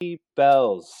sleep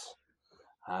bells.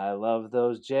 I love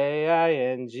those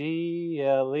Jingle.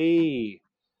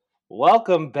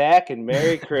 Welcome back and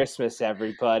Merry Christmas,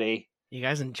 everybody. You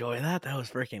guys enjoy that? That was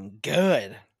freaking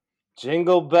good.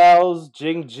 Jingle bells,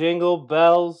 jingle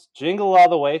bells, jingle all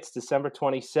the way. It's December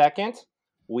 22nd.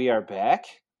 We are back.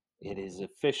 It is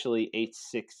officially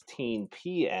 8:16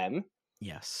 p.m.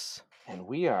 Yes. And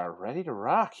we are ready to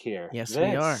rock here. Yes,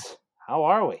 Vince, we are. How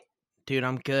are we? Dude,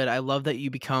 I'm good. I love that you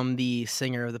become the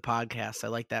singer of the podcast. I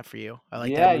like that for you. I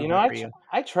like Yeah, that movement for you.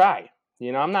 I try.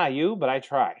 I'm not you, but I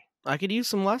try. I could use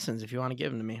some lessons if you want to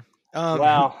give them to me.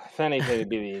 Well, if anything, it'd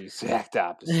be the exact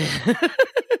opposite.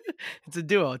 It's a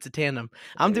duo. It's a tandem.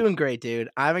 I'm doing great, dude.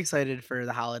 I'm excited for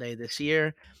the holiday this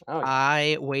year. Oh, yeah.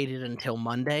 I waited until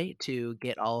Monday to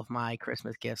get all of my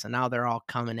Christmas gifts, and now they're all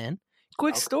coming in.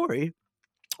 Quick story.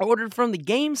 I ordered from the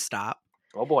GameStop.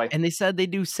 Oh, boy. And they said they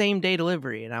do same-day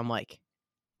delivery, and I'm like,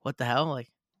 what the hell? Like,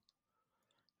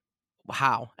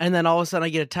 how? And then all of a sudden I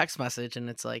get a text message, and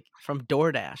it's like from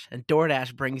DoorDash, and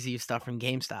DoorDash brings you stuff from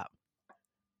GameStop.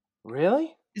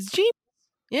 Really? It's genius.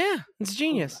 Yeah, it's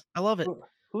genius. I love it.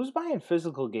 Who's buying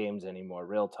physical games anymore?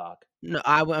 Real talk. No,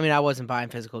 I mean, I wasn't buying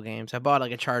physical games. I bought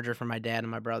like a charger for my dad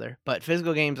and my brother, but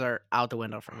physical games are out the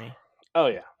window for me. Oh,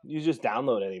 yeah. You just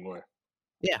download anymore.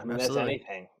 Yeah, I mean, absolutely. That's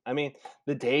anything. I mean,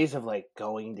 the days of like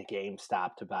going to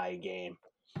GameStop to buy a game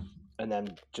and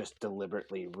then just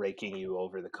deliberately raking you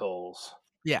over the coals.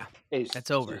 Yeah,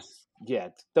 that's over.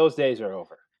 Those days are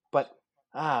over. But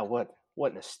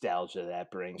what nostalgia that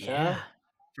brings, Yeah, huh?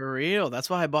 for real. That's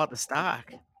why I bought the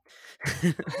stock.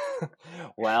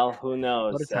 Well, who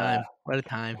knows? What a time! What a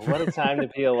time! What a time to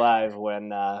be alive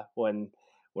when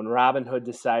Robin Hood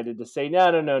decided to say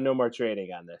no more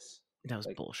trading on this. That was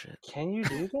bullshit. Can you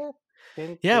do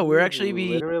that? Yeah, we're actually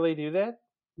literally do that.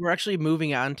 We're actually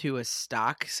moving on to a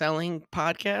stock selling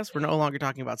podcast. We're no longer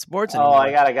talking about sports anymore. Oh,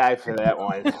 I got a guy for that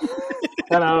one.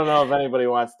 And I don't know if anybody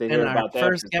wants to hear about that. Our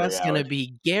first guest is going to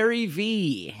be Gary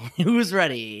V. Who's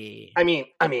ready? I mean,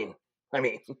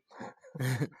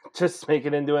 just make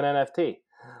it into an NFT.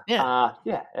 Yeah.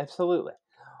 Yeah, absolutely.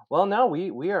 Well, no,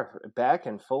 we are back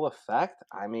in full effect.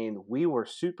 I mean, we were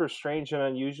super strange and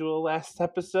unusual last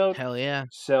episode. Hell yeah.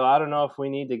 So I don't know if we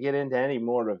need to get into any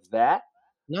more of that.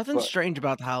 Nothing strange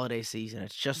about the holiday season.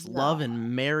 It's just love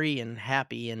and merry and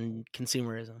happy and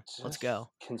consumerism. Let's go.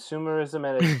 Consumerism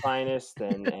at its finest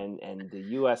and the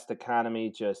U.S. economy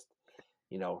just,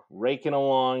 raking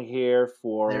along here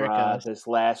for this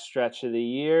last stretch of the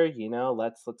year.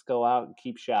 Let's go out and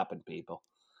keep shopping, people.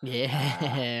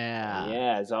 Yeah.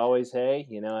 Yeah, as always, hey,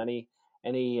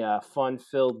 any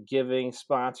fun-filled giving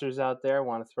sponsors out there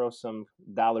want to throw some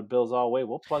dollar bills all way,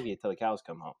 we'll plug you till the cows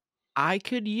come home. I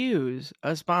could use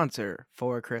a sponsor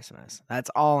for Christmas. That's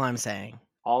all I'm saying.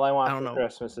 All I want for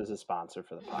Christmas is a sponsor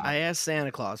for the podcast. I asked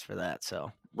Santa Claus for that,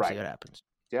 so we'll see what happens.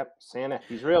 Yep, Santa.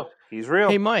 He's real. He's real.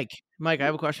 Hey, Mike. I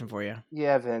have a question for you.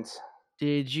 Yeah, Vince.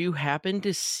 Did you happen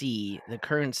to see the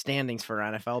current standings for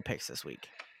NFL picks this week?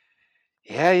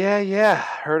 Yeah.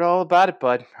 Heard all about it,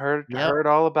 bud. Heard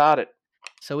all about it.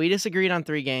 So we disagreed on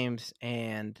 3 games,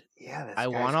 and I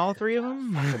won all 3 of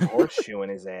them. Horseshoe in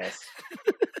his ass.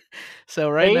 So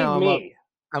right now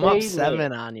I'm up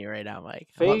 7 on you right now, Mike.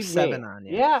 I'm up 7 on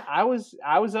you. Yeah, I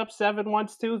was up 7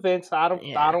 once too, Vince. I don't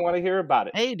want to hear about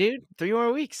it. Hey, dude, 3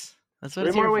 more weeks. That's what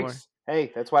 3 more weeks.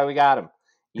 Hey, that's why we got him.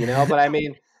 But I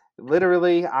mean,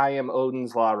 literally, I am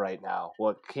Odin's Law right now.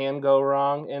 What can go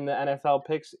wrong in the NFL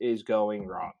picks is going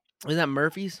wrong. Is that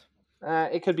Murphy's?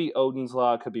 It could be Odin's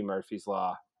Law. It could be Murphy's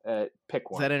Law. Pick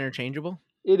one. Is that interchangeable?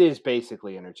 It is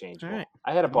basically interchangeable. All right.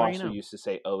 I had a boss who used to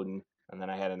say Odin, and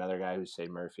then I had another guy who said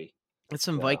Murphy. It's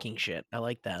some Viking shit. I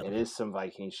like that. It is some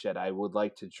Viking shit. I would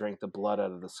like to drink the blood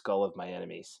out of the skull of my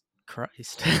enemies.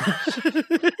 Christ.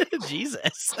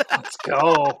 Jesus. Let's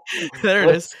go. There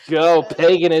it is. Let's go.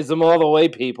 Paganism all the way,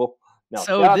 people. No,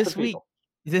 so this week,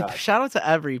 shout out to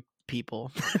every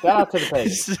people. Shout out to the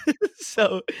pagans.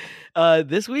 So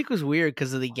this week was weird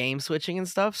because of the game switching and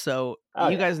stuff. So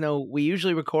you guys know we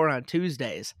usually record on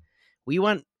Tuesdays. We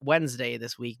went Wednesday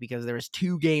this week because there was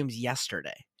 2 games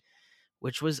yesterday,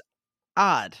 which was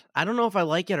odd. I don't know if I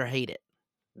like it or hate it.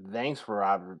 Thanks,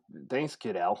 Rob. Thanks,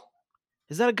 Goodell.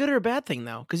 Is that a good or a bad thing,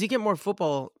 though? Because you get more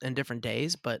football in different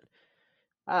days, but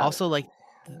also, like,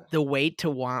 the wait to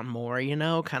want more,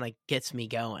 kind of gets me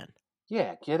going.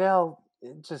 Yeah, Goodell,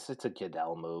 it's a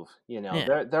Goodell move.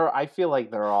 They're I feel like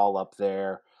they're all up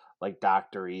there, like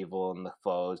Dr. Evil and the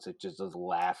foes, that just is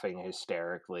laughing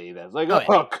hysterically. That's like,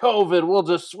 COVID, we'll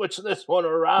just switch this one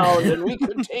around and we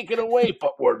could take it away,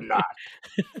 but we're not.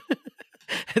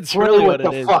 It's really what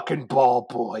it is. Fucking ball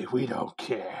boy, we don't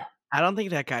care. I don't think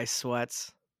that guy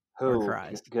sweats. or Who?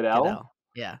 cries. Goodell? Goodell.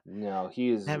 Yeah. No, he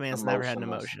is That man's never had an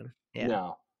emotionless. emotion. Yeah.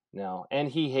 No, no, and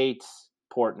he hates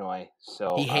Portnoy,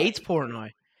 so He hates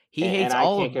Portnoy. He and hates I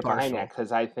all of can't get behind that Barstool.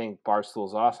 because I think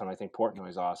Barstool's awesome. I think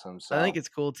Portnoy's awesome. I think So it's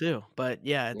cool too, but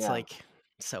yeah, it's yeah, like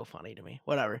so funny to me.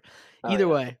 Whatever. oh Either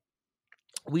yeah, way,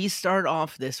 we start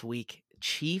off this week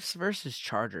Chiefs versus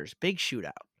Chargers, big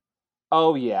shootout.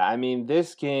 oh yeah. I mean,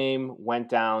 this game went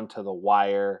down to the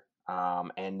wire,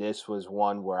 and this was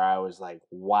one where I was like,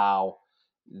 wow.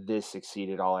 This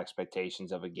exceeded all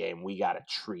expectations of a game. We got to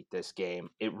treat this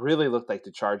game. It really looked like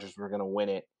the Chargers were going to win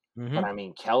it, but Mhm. I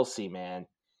mean, Kelsey, man,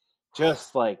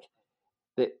 just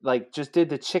just did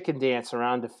the chicken dance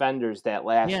around defenders that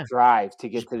last Yeah, drive to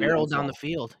get just to the end barreled down the zone.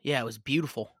 field. Yeah, it was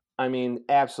beautiful. I mean,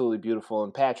 absolutely beautiful.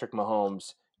 And Patrick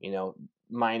Mahomes,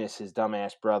 minus his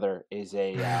dumbass brother, is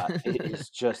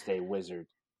just a wizard.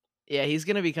 Yeah, he's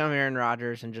gonna become Aaron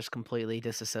Rodgers and just completely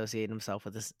disassociate himself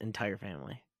with his entire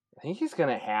family. I think he's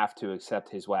gonna have to accept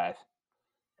his wife.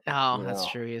 Oh, You that's know,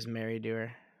 true. He is married to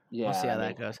her. We'll yeah. see I how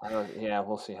that mean, goes. I don't. Yeah,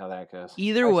 we'll see how that goes.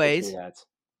 Either I say two ways, hats.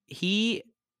 he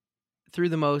threw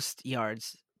the most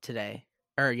yards today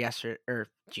or yesterday or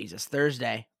Jesus,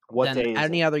 Thursday What than day is it?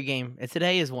 any other game.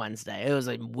 Today is Wednesday. It was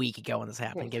a week ago when this Yeah, he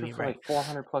happened. Give threw me a for break. like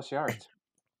 400 plus yards.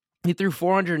 He threw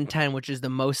 410, which is the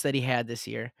most that he had this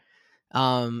year.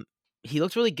 Um, he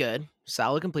looks really good.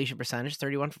 Solid completion percentage,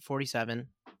 31 for 47.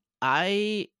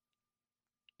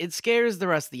 It scares the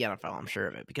rest of the NFL, I'm sure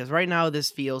of it, because right now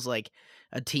this feels like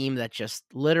a team that just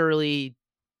literally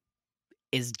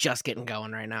is just getting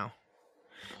going right now.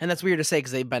 And that's weird to say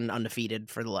because they've been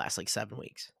undefeated for the last like 7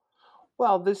 weeks.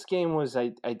 Well, this game was I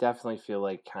definitely feel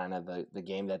like kind of the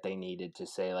game that they needed to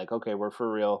say like, okay, we're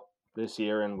for real this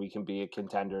year and we can be a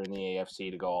contender in the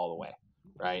AFC to go all the way,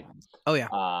 right? Oh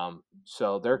yeah.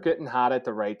 So they're getting hot at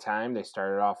the right time. They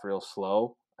started off real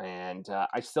slow, and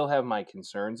I still have my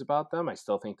concerns about them. I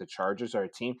still think the Chargers are a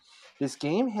team. This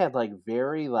game had like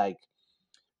very like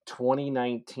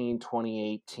 2019,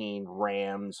 2018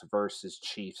 Rams versus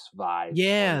Chiefs vibes where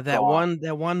Yeah, you thought,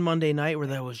 that one Monday night where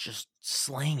that was just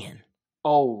slinging.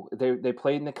 oh, they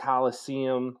played in the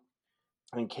Coliseum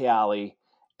in Cali,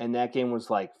 and that game was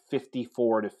like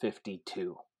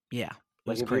 54-52. Yeah, it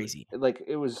Like was if you crazy. like,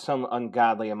 it was some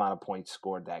ungodly amount of points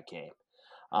scored that game.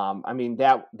 I mean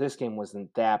that this game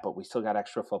wasn't that, but we still got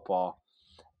extra football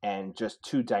and just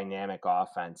two dynamic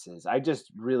offenses. I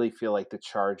just really feel like the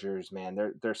Chargers, man,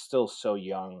 they're still so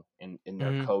young in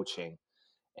their Mhm. coaching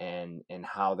and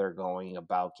how they're going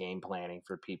about game planning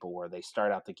for people where they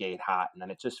start out the gate hot and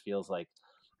then it just feels like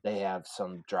they have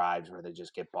some drives where they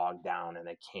just get bogged down and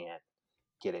they can't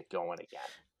get it going again.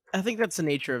 I think that's the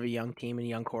nature of a young team and a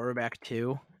young quarterback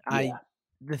too. I Yeah.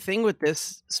 The thing with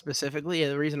this specifically,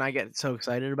 the reason I get so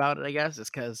excited about it, I guess,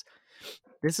 is because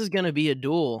this is going to be a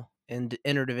duel in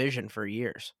interdivision for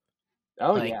years.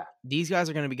 Oh Like yeah. these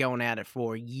guys are going to be going at it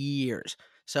for years,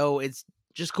 so it's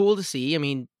just cool to see. I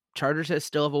mean, Chargers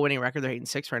still have a winning record; they're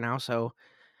 8-6 right now, so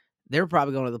they're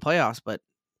probably going to the playoffs. But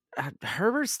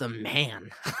Herbert's the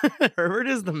man. Herbert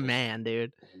is the man,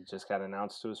 dude. He just got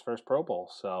announced to his first Pro Bowl,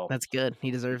 so That's good. He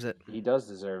deserves it. he does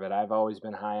deserve it. I've always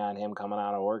been high on him coming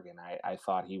out of Oregon. I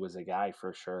thought he was a guy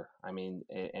for sure. I mean,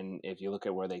 and if you look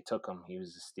at where they took him, he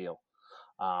was a steal.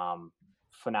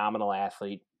 Phenomenal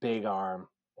athlete, big arm,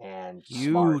 and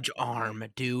smart. Huge arm,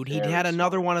 dude. He Very had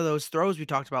another smart. one of those throws we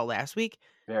talked about last week.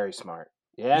 Very smart.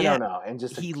 Yeah, Yeah, no, and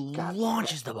just a he got.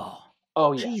 launches the ball.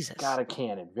 Oh yeah, got Jesus. a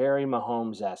cannon. Very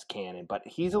Mahomes-esque cannon, but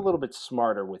he's a little bit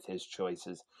smarter with his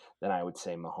choices than I would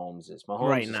say Mahomes is.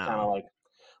 Right Mahomes is kind of now. like,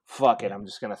 fuck it, Yeah. I'm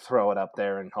just gonna throw it up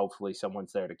there and hopefully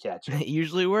someone's there to catch it. It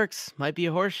usually works. Might be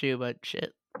a horseshoe, but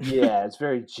shit. Yeah, it's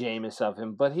very Jameis of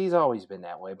him, but he's always been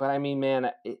that way. But I mean,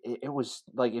 man, it was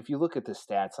like if you look at the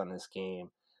stats on this game,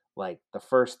 like the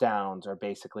first downs are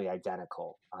basically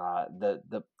identical.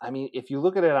 The I mean, if you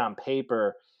look at it on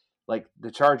paper, like the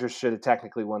Chargers should have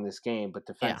technically won this game, but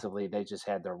Yeah. defensively they just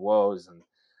had their woes, and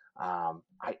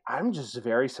I'm just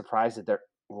very surprised at their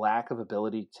lack of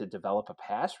ability to develop a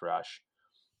pass rush.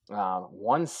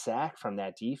 One sack from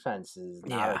that defense is not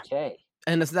Yeah. okay.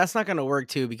 And that's not going to work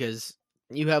too because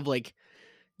you have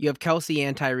Kelsey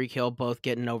and Tyreek Hill both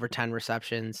getting over 10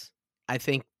 receptions. I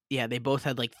think they both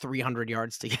had like 300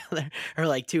 yards together or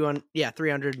like 200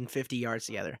 350 yards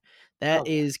together. That Oh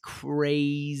yeah. is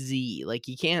crazy. Like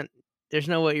there's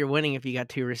no way you're winning if you got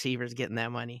two receivers getting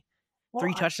that money. Well,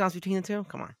 3 touchdowns between the two?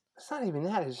 Come on. it's not even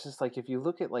that. It's just like if you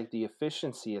look at like the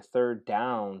efficiency of third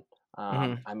down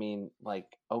I mean, like,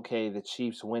 okay, the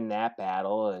Chiefs win that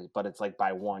battle, but it's like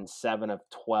by 7 of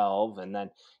 12, and then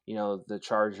the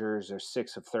Chargers are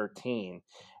 6 of 13,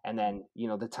 and then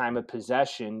the time of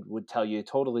possession would tell you a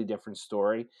totally different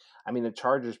story. I mean, the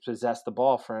Chargers possessed the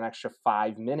ball for an extra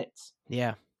 5 minutes.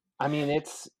 Yeah. I mean,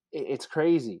 it's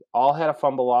crazy. All had a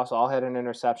fumble loss, all had an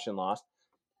interception loss.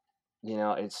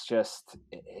 It's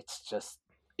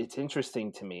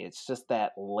interesting to me. It's just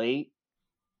that late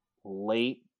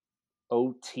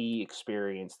OT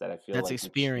experience that I feel That's like the Chiefs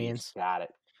experience. got it.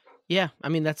 Yeah, I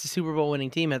mean, that's a Super Bowl winning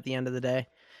team at the end of the day.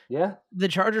 Yeah. The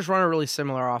Chargers run a really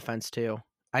similar offense too.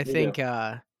 I They do.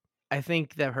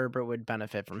 think that Herbert would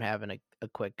benefit from having a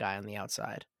quick guy on the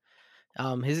outside.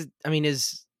 His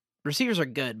receivers are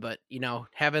good, but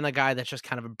having a guy that's just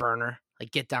kind of a burner,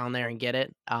 like get down there and get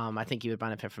it. I think he would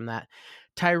benefit from that.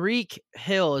 Tyreek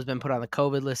Hill has been put on the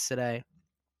COVID list today.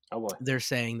 Oh boy. They're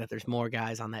saying that there's more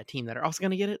guys on that team that are also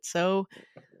going to get it. So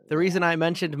the reason I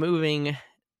mentioned moving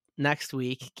next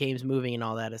week, games moving and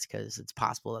all that, is because it's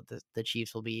possible that the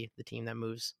Chiefs will be the team that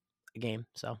moves a game.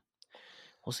 So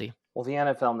we'll see. Well, the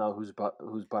NFL know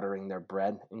who's buttering their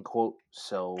bread, in quote.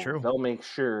 So True. they'll make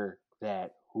sure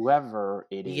that whoever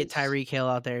it is, you get Tyreek Hill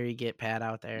out there, you get Pat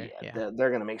out there. Yeah. They're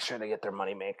going to make sure they get their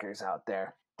money makers out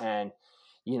there. And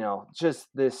just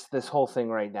this whole thing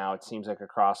right now, it seems like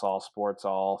across all sports,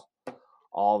 all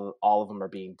of them are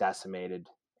being decimated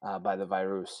by the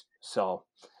virus. So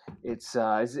it's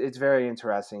very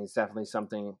interesting. It's definitely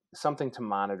something to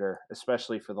monitor,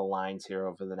 especially for the lines here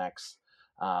over the next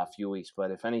few weeks. But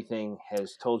if anything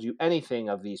has told you anything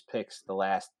of these picks the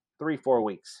last 3-4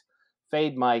 weeks,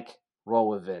 fade Mike, roll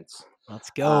with Vince.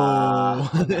 Let's go.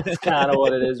 That's kind of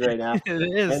what it is right now. It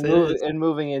is. And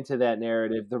moving into that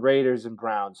narrative, the Raiders and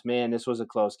Browns. Man, this was a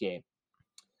close game.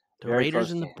 The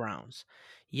Raiders and the Browns.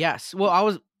 Yes.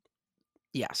 Well,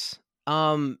 yes.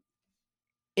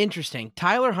 Interesting.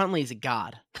 Tyler Huntley's a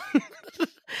god.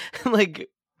 Like,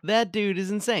 that dude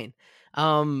is insane.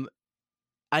 I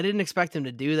didn't expect him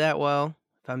to do that well.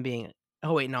 If I'm being,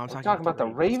 oh wait, no, I'm talking about the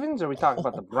Ravens, or are we talking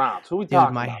about the Browns? Who are we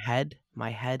talking about? My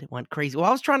head went crazy. Well,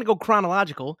 I was trying to go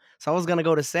chronological, so I was gonna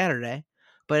go to Saturday,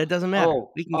 but it doesn't matter.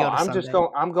 We can go to Sunday.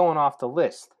 I'm going off the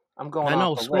list.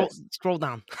 Scroll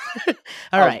down.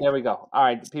 All right. There we go. All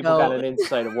right, people got an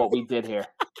insight of what we did here.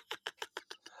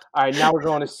 All right, now we're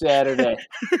going to Saturday.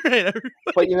 Right,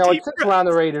 but since we're on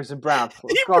the Raiders and Browns,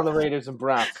 let's go on the Raiders and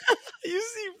Browns. You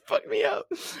fuck me up.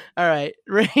 All right,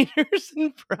 Raiders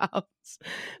and Browns.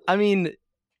 I mean,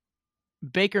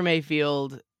 Baker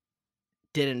Mayfield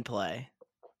didn't play.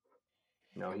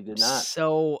 No, he did not.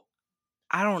 So,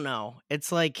 I don't know.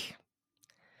 It's like,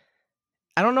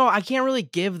 I don't know. I can't really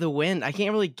give the win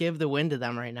to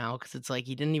them right now because it's like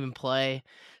he didn't even play.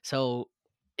 So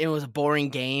it was a boring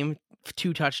game.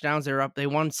 2 touchdowns. They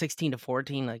won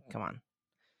 16-14. Like, come on.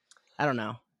 I don't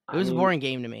know. It was a boring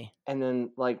game to me. And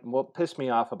then, like, what pissed me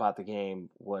off about the game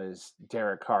was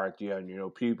Derek Carr at the end.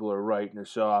 People are writing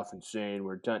us off and saying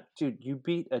we're done. Dude, you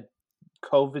beat a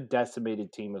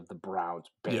COVID-decimated team of the Browns,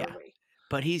 barely. Yeah,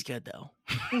 but he's good, though.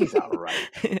 He's all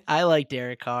right. I like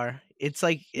Derek Carr. It's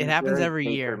like it happens every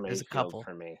year. There's a couple.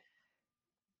 For me.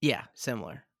 Yeah,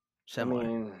 similar. I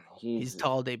mean, he's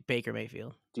tall, Baker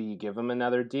Mayfield. Do you give him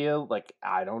another deal? Like,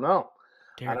 I don't know.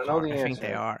 Derek I don't Carr, know the answer. I think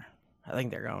they are. I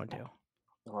think they're going to.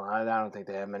 Well, I don't think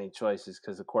they have many choices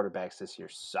because the quarterbacks this year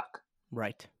suck.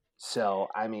 Right. So,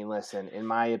 I mean, listen, in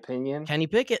my opinion... Kenny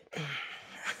Pickett.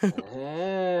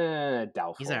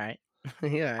 Doubtful. He's all right.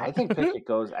 Yeah. I think Pickett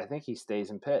goes... I think he stays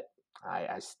in Pitt.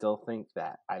 I still think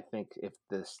that. I think if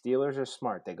the Steelers are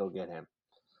smart, they go get him.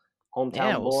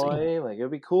 Hometown boy. Like,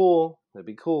 it'd be cool.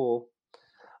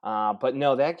 But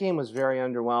no, that game was very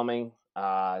underwhelming.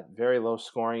 Very low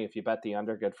scoring. If you bet the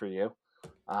under, good for you.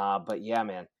 But yeah,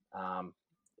 man. I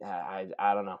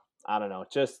don't know.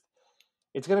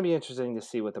 It's going to be interesting to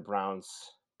see what the Browns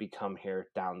become here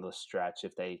down the stretch,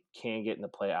 if they can get in the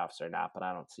playoffs or not, but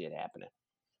I don't see it happening.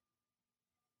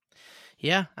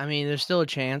 Yeah, I mean, there's still a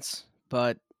chance,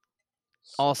 but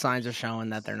all signs are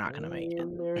showing that they're not going to make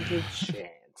it. There's a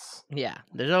chance. Yeah,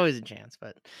 there's always a chance,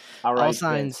 but all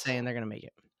signs saying they're going to make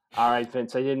it. All right,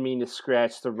 Vince, I didn't mean to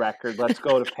scratch the record. Let's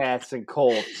go to Pats and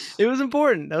Colts. It was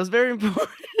important. That was very important.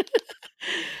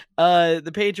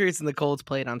 The Patriots and the Colts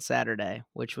played on Saturday,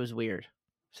 which was weird.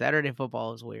 Saturday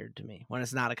football is weird to me when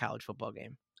it's not a college football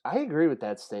game. I agree with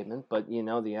that statement, but the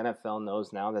NFL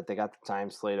knows now that they got the time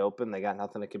slate open. They got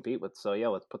nothing to compete with. So yeah,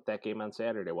 let's put that game on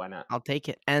Saturday. Why not? I'll take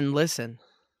it. And listen,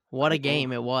 what a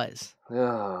game it was.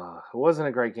 It wasn't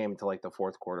a great game until like the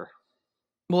fourth quarter.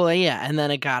 Well, yeah, and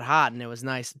then it got hot and it was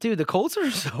nice. Dude, the Colts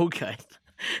are so good.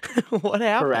 What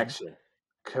happened?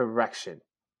 Correction.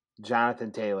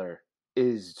 Jonathan Taylor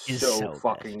is so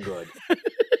fucking good.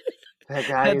 That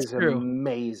guy That's is true.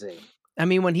 amazing. I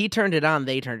mean, when he turned it on,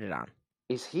 they turned it on.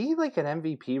 Is he like an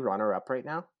MVP runner-up right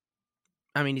now?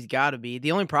 I mean, he's got to be.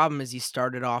 The only problem is he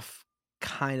started off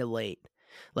kind of late.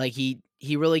 Like he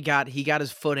really got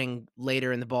his footing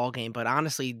later in the ball game. But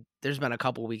honestly, there's been a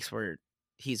couple weeks where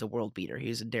he's a world beater.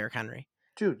 He's a Derrick Henry.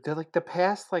 Dude, they're like the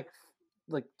past like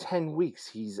 10 weeks,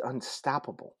 he's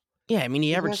unstoppable. Yeah, I mean,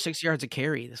 he averaged 6 yards a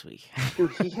carry this week.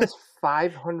 Dude, he has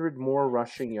 500 more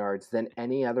rushing yards than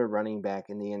any other running back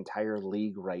in the entire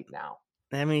league right now.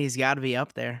 I mean, he's got to be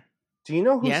up there. Do you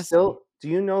know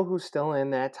who's still in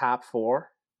that top 4?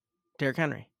 Derrick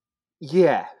Henry.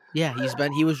 Yeah. Yeah,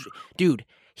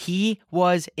 he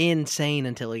was insane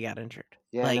until he got injured.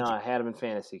 Yeah, I know. I had him in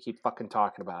fantasy. Keep fucking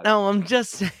talking about it. No, I'm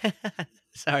just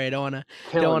sorry. I don't want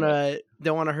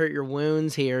to hurt your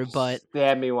wounds here, but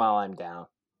stab me while I'm down.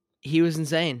 He was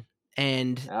insane,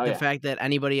 and the fact that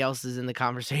anybody else is in the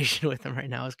conversation with him right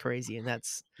now is crazy. And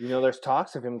that's there's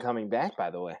talks of him coming back. By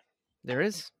the way, there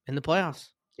is in the playoffs.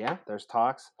 Yeah, there's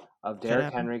talks of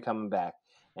Derrick Henry coming back.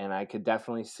 And I could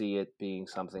definitely see it being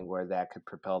something where that could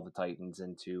propel the Titans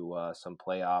into some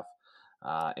playoff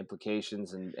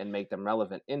implications and make them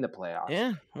relevant in the playoffs.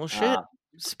 Yeah, well, shit.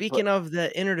 Speaking of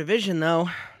the interdivision, though,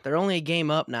 they're only a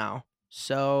game up now.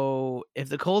 So if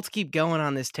the Colts keep going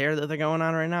on this tear that they're going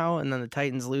on right now, and then the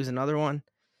Titans lose another one,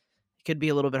 it could be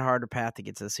a little bit harder path to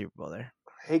get to the Super Bowl there.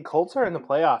 Hey, Colts are in the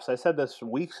playoffs. I said this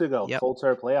weeks ago. Yep. Colts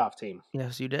are a playoff team.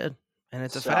 Yes, you did. And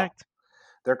it's a fact.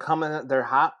 They're coming. They're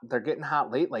hot. They're getting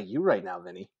hot late, like you right now,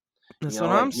 Vinny. That's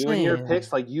what I'm saying. You and your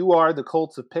picks, like you are the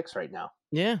Colts of picks right now.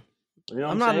 Yeah.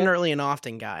 I'm not an early and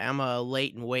often guy. I'm a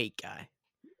late and wait guy.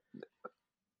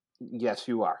 Yes,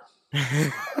 you are.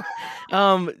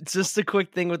 Just a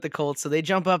quick thing with the Colts. So they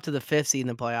jump up to the 5th seed in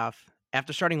the playoff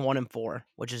after starting 1-4,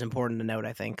 which is important to note,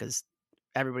 I think, because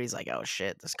everybody's like, "Oh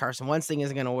shit, this Carson Wentz thing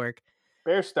isn't going to work."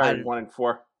 Bears started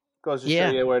 1-4. Goes to show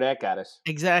you where that got us.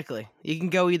 Exactly. You can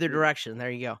go either direction.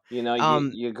 There you go. You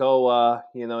go.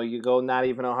 You go not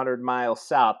even 100 miles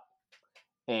south,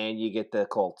 and you get the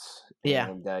Colts.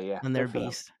 And they're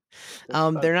beast.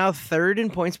 They're now 3rd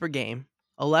in points per game,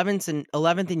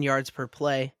 11th in yards per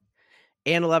play,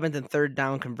 and 11th in third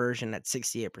down conversion at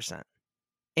 68%,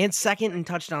 and 2nd in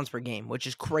touchdowns per game, which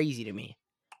is crazy to me.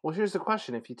 Well, here's the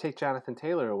question: if you take Jonathan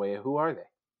Taylor away, who are they?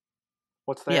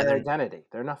 What's their identity?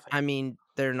 They're nothing. I mean,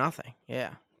 they're nothing.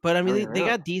 Yeah, but I mean, they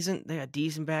got decent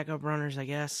backup runners, I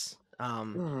guess.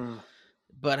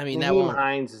 But I mean, that one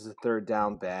Hines is a third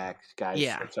down back guy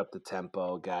to switch up the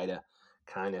tempo, guy to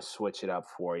kind of switch it up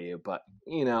for you. But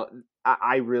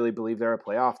I really believe they're a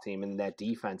playoff team, and that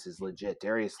defense is legit.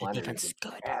 Darius Leonard is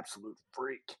an absolute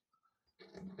freak.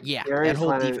 Yeah, that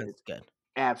whole defense is good.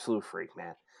 Absolute freak,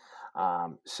 man.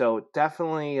 So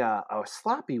definitely a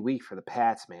sloppy week for the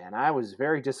Pats, man. I was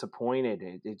very disappointed.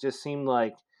 It just seemed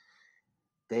like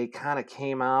they kind of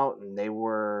came out and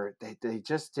they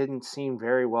just didn't seem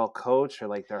very well coached, or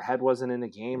like their head wasn't in the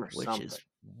game or something. Which is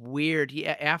weird.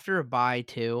 Yeah, after a bye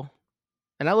too.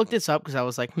 And I looked this up because I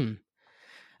was like, I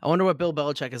wonder what Bill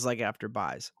Belichick is like after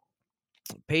byes.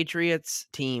 Patriots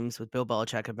teams with Bill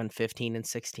Belichick have been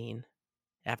 15-16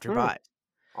 after byes.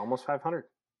 Almost 500.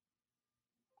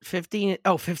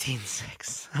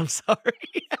 15-6. I'm sorry.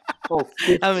 Oh,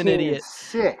 I'm an idiot.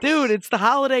 6. Dude, it's the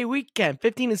holiday weekend.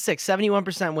 15-6,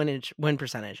 71% win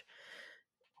percentage.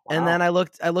 Wow. And then I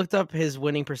looked up his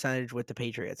winning percentage with the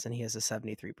Patriots, and he has a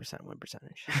 73% win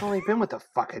percentage. He's only been with the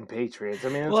fucking Patriots. I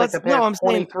mean, it's the past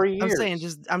 23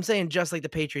 years. I'm saying just like the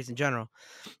Patriots in general.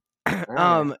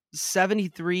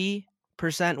 73%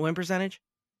 win percentage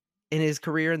in his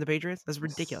career in the Patriots. That's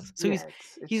ridiculous. So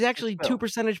he's actually 2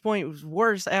 percentage points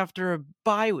worse after a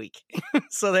bye week.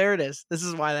 So there it is. This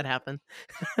is why that happened.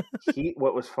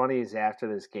 What was funny is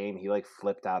after this game, he like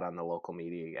flipped out on the local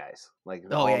media guys. Like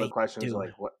all the questions,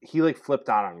 like what he like flipped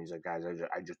out on. He's like, guys,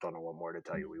 I just don't know what more to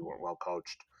tell you. We weren't well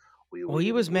coached.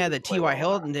 He was mad that T.Y.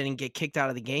 Hilton didn't get kicked out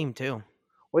of the game too.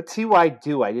 What T.Y.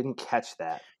 do? I didn't catch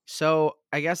that. So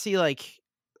I guess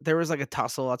there was like a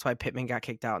tussle. That's why Pittman got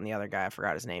kicked out and the other guy, I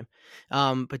forgot his name.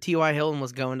 But T.Y. Hilton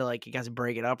was going to you guys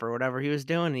break it up or whatever he was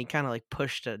doing. And he kind of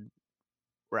pushed a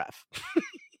ref.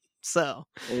 So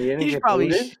he didn't get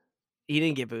booted? He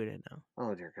didn't get booted, no.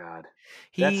 Oh, dear God.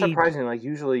 That's surprising. Like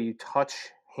usually you touch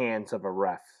hands of a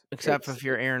ref. Except if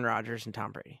you're Aaron Rodgers and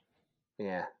Tom Brady.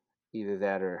 Yeah. Either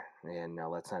that or, no,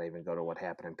 let's not even go to what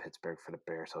happened in Pittsburgh for the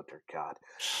Bears. Oh, dear God.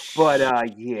 But,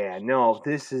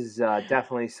 this is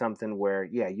definitely something where,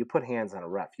 you put hands on a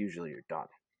ref. Usually you're done.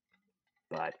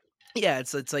 But. Yeah,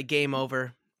 it's like game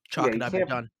over. chalk it up, you're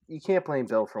done. You can't blame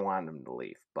Bill for wanting him to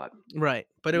leave, but right.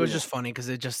 But it was just funny because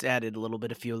it just added a little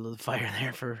bit of fuel to the fire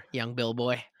there for young Bill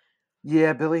boy.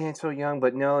 Yeah, Billy ain't so young,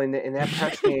 but no, in that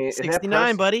press game,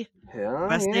 69, buddy.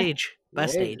 Best yeah, age.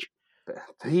 Best age.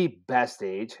 The best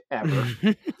age ever.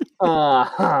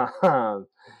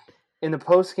 In the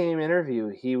post game interview,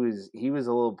 he was a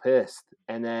little pissed,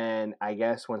 and then I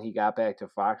guess when he got back to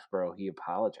Foxborough, he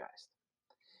apologized.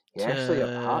 He actually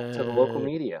apologized to the local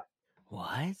media.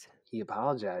 What? He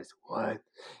apologized. What?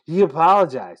 He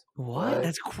apologized. What?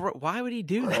 That's why would he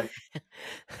do that?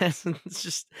 It's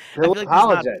just Bill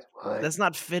apologized. That's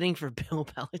not fitting for Bill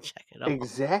Belichick at all.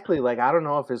 Exactly. Like, I don't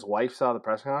know if his wife saw the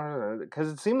press conference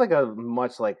because it seemed like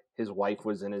much like his wife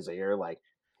was in his ear. Like,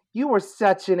 you were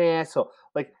such an asshole.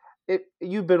 Like,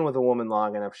 you've been with a woman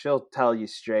long enough, she'll tell you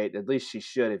straight. At least she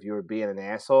should if you were being an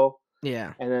asshole.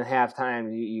 Yeah. And then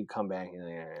halftime, you come back and you're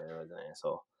like, I was an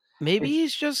asshole. Maybe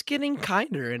he's just getting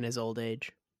kinder in his old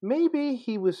age. Maybe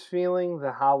he was feeling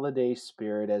the holiday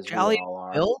spirit as Jolly we all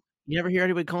are. Bill? You never hear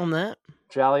anybody call him that?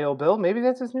 Jolly old Bill? Maybe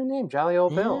that's his new name, Jolly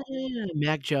old Bill. Yeah,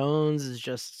 Mac Jones is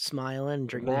just smiling,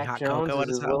 drinking Mac hot Jones cocoa is at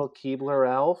his his house. little Keebler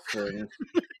elf and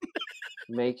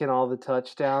making all the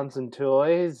touchdowns and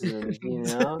toys, and just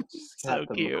got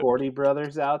the cute. McCourty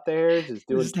brothers out there just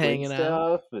doing hanging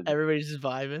stuff. And everybody's just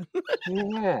vibing.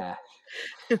 Yeah.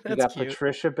 You got cute.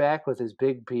 Patricia back with his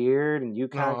big beard, and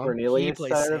Yukon Cornelius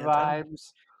starter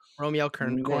vibes. Romeo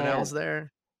Cornell's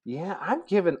there. Yeah, I'm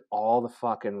giving all the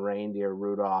fucking reindeer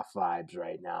Rudolph vibes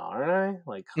right now, aren't I?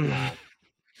 Like, come on.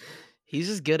 He's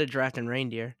just good at drafting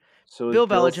reindeer. So Bill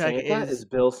Belichick is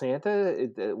Bill Santa?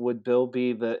 Would Bill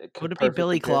be the? Would it be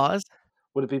Billy Claus?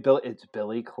 Would it be Bill? It's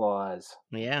Billy Claus.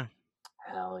 Yeah.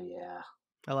 Hell yeah.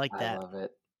 I like that.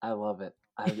 I love it.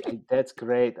 That's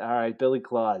great. All right, Billy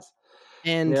Claus.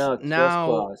 And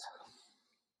now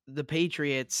the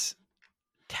Patriots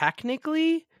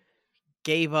technically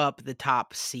gave up the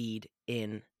top seed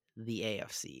in the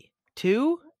AFC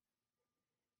to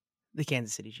the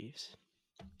Kansas City Chiefs.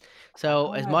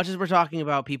 So as much as we're talking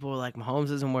about people like Mahomes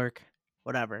doesn't work,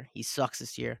 whatever, he sucks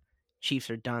this year.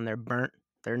 Chiefs are done. They're burnt.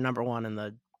 They're number one in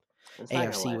the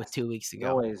AFC with 2 weeks to go.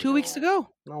 No way. 2 weeks to go.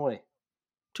 No way.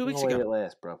 2 weeks ago. No way it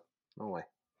lasts, bro. No way.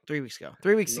 3 weeks ago.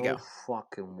 3 weeks ago. No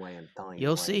fucking way. I'm telling you.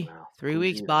 You'll see. 3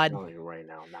 weeks, bud. I'm telling you right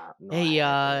now.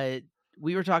 Hey,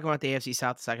 we were talking about the AFC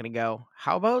South a second ago.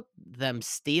 How about them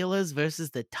Steelers versus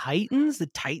the Titans? The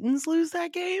Titans lose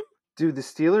that game? Dude, the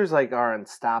Steelers are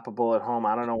unstoppable at home.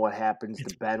 I don't know what happens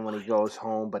to Ben when he goes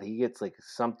home, but he gets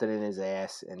something in his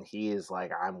ass, and he is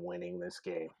like, I'm winning this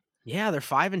game. Yeah, they're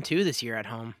 5-2 this year at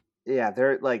home. Yeah,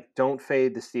 they're don't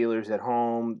fade the Steelers at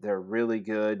home. They're really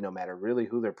good, no matter really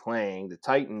who they're playing. The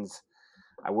Titans,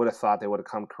 I would have thought they would have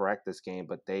come correct this game,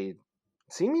 but they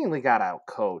seemingly got out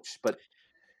coached. But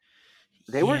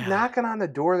they were knocking on the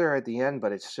door there at the end,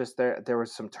 but it's just there were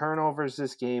some turnovers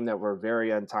this game that were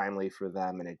very untimely for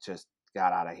them, and it just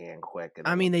got out of hand quick. And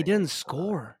I mean, they didn't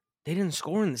score. They didn't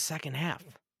score in the second half.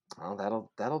 Well,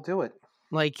 that'll do it.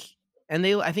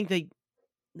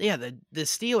 The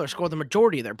Steelers scored the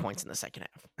majority of their points in the second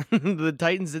half. The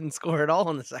Titans didn't score at all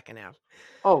in the second half.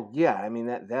 Oh, yeah. I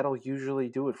mean, that'll usually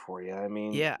do it for you. I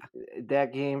mean, yeah.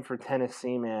 That game for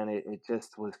Tennessee, man, it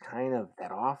just was kind of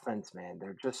that offense, man.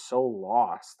 They're just so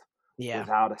lost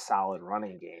without a solid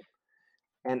running game.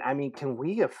 And, I mean, can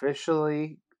we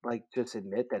officially, just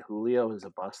admit that Julio is a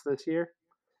bust this year?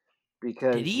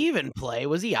 Because did he even play?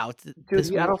 Was he out this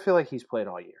week? I don't feel like he's played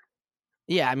all year.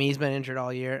 Yeah, I mean, he's been injured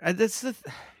all year. I mean,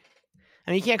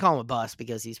 you can't call him a bust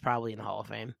because he's probably in the Hall of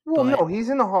Fame. Well, no, he's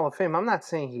in the Hall of Fame. I'm not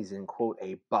saying he's in, quote,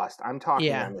 a bust. I'm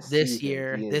talking on the this season,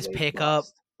 year, this pickup,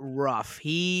 rough.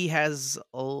 He has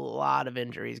a lot of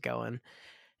injuries going,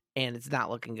 and it's not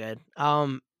looking good.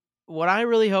 What I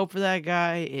really hope for that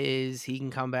guy is he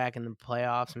can come back in the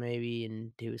playoffs maybe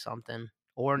and do something.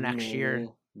 Or next year.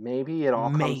 Maybe it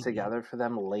all comes together for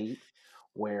them late.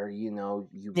 Where he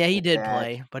did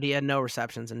play, but he had no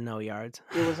receptions and no yards.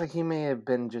 It was like he may have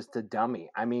been just a dummy.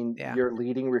 I mean, your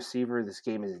leading receiver this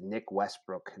game is Nick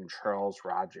Westbrook and Charles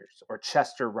Rogers, or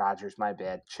Chester Rogers. My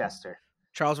bad, Chester.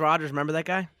 Charles Rogers, remember that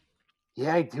guy?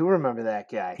 Yeah, I do remember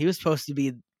that guy. He was supposed to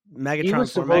be Megatron. He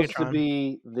was supposed to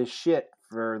be the shit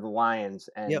for the Lions,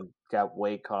 and got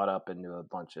way caught up into a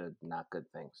bunch of not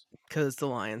good things. Because it's the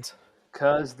Lions.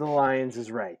 Because the Lions is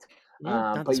right.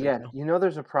 But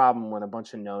there's a problem when a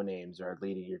bunch of no-names are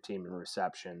leading your team in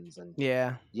receptions, and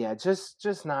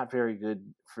just not very good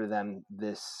for them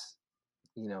this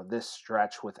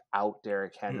stretch without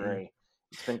Derrick Henry.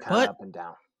 It's been kind of up and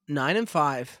down.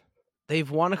 9-5, they've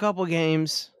won a couple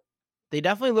games They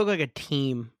definitely look like a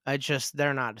team. It's just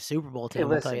they're not a Super Bowl Hey,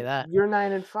 team, I'll tell you listen, that. you're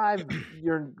 9-5.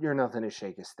 You're nothing to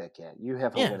shake a stick at. You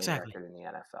have a Yeah, winning exactly. record in the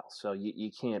NFL, so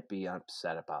you can't be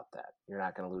upset about that. You're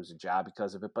not going to lose a job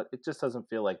because of it, but it just doesn't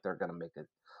feel like they're going to make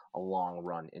a long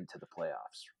run into the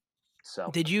playoffs.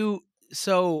 So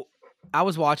So I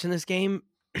was watching this game.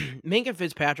 Minka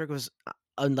Fitzpatrick was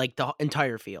on like the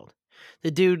entire field.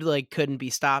 The dude like couldn't be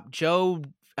stopped. Joe,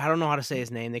 I don't know how to say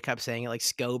his name. They kept saying it like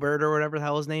Scobert or whatever the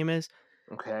hell his name is.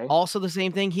 okay, Also the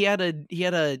same thing. He's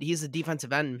a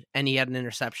defensive end and he had an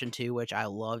interception too, which I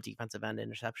love defensive end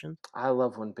interception. I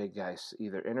love when big guys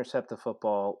either intercept the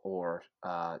football or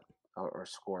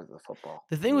score the football.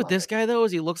 The thing with Love this it. guy though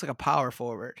is he looks like a power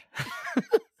forward. Oh,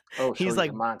 so he's he's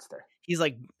like a monster.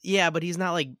 yeah, but he's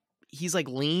not like he's like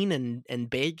lean and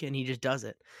big and he just does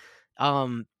it. Yeah,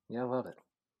 I love it.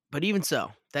 But even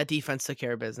so, that defense took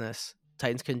care of business.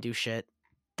 Titans couldn't do shit.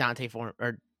 Donta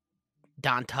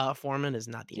Foreman is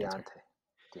not the answer.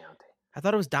 Deontay. I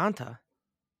thought it was Donta.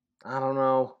 I don't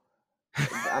know.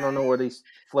 I don't know where these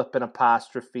flipping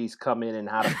apostrophes come in and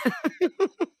how to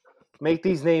make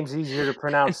these names easier to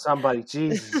pronounce. Somebody,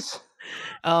 Jesus.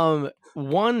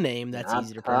 One name that's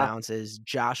easy to Nata. pronounce is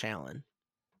Josh Allen.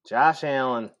 Josh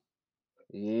Allen.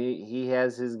 He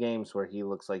has his games where he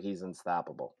looks like he's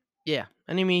unstoppable. Yeah,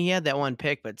 and I mean he had that one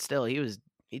pick, but still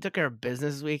he took care of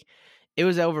business this week. It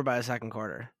was over by the second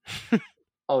quarter.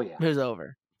 Oh yeah, It was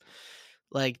over.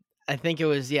 Like I think it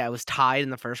was tied in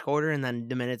the first quarter, and then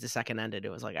the minute the second ended, it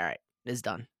was like all right, it's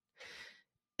done.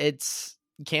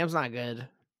 Cam's not good.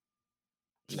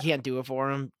 You can't do it for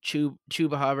him.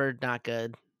 Chuba Hubbard, not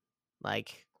good.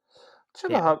 Like,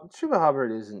 Chuba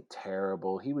Hubbard isn't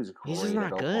terrible. He was he's just great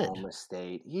at not good. Oklahoma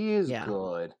State. He is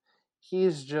good.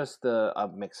 He's just a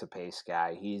mix of pace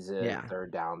guy. He's a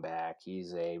third down back.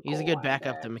 He's a good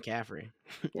backup to McCaffrey.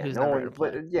 Yeah, who's no never one. gonna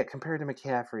play. But yeah, compared to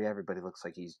McCaffrey, everybody looks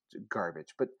like he's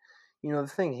garbage. But the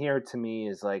thing here to me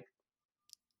is like,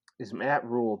 is Matt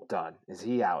Rule done? Is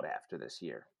he out after this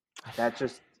year? That's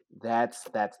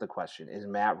the question. Is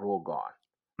Matt Rule gone?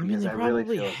 I mean, they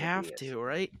probably feel have to,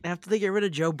 right? After they get rid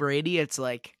of Joe Brady, it's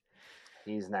like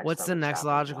he's next. What's the next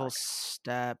logical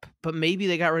step? But maybe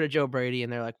they got rid of Joe Brady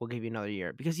and they're like, we'll give you another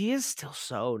year because he is still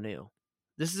so new.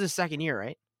 This is his second year,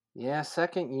 right? Yeah,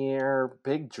 second year,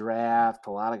 big draft.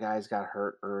 A lot of guys got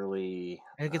hurt early.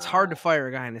 Like it's hard to fire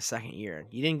a guy in his second year.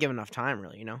 You didn't give enough time,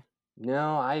 really,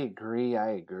 No, I agree.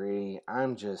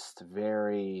 I'm just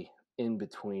very in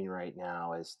between right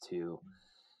now as to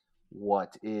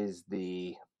what is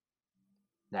the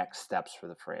next steps for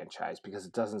the franchise because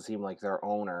it doesn't seem like their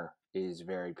owner is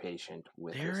very patient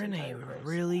with this entire process. They're in a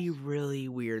really, really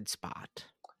weird spot.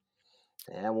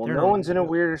 Yeah, well, no one's in a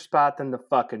weirder spot than the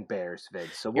fucking Bears,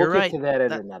 Vince. So we'll get to that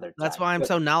at another time. That's why I'm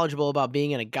so knowledgeable about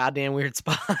being in a goddamn weird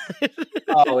spot.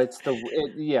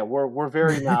 We're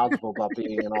very knowledgeable about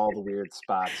being in all the weird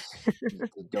spots.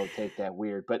 Don't take that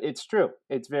weird, but it's true.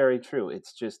 It's very true.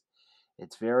 It's just,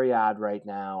 it's very odd right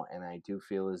now, and I do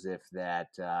feel as if that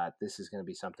this is going to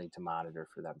be something to monitor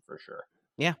for them for sure.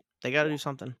 Yeah, they got to do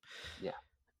something. Yeah.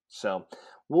 So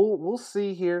we'll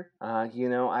see here. I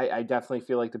definitely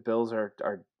feel like the Bills are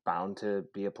bound to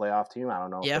be a playoff team. I don't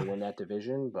know if they win that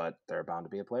division, but they're bound to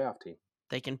be a playoff team.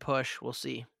 They can push. We'll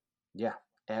see. Yeah,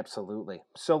 absolutely.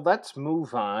 So let's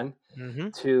move on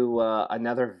to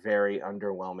another very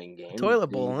underwhelming game. Toilet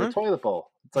Bowl, The Toilet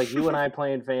Bowl. It's like you and I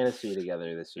playing fantasy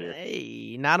together this year.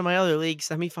 Hey, not in my other league.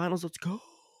 Semifinals, let's go.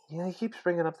 Yeah, he keeps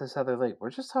bringing up this other league. We're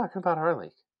just talking about our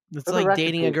league. It's like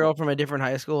dating a girl from a different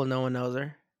high school and no one knows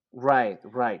her. Right.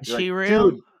 Is she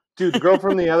real? Dude, the girl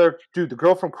from the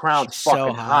girl from Crown's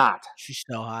fucking hot. She's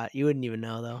so hot. You wouldn't even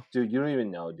know though. Dude, you don't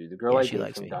even know, dude. The girl I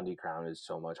date from Dundee Crown is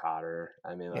so much hotter.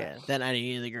 I mean, than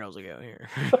any of the girls that go here.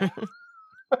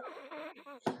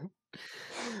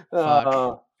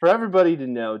 For everybody to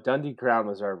know, Dundee Crown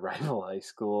was our rival high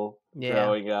school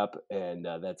growing up, and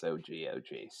that's OG.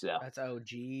 So that's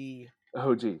OG.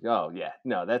 OG. Oh yeah,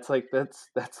 no, that's like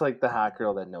the hot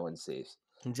girl that no one sees.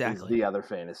 Exactly. It's the other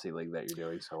fantasy league that you're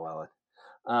doing so well in.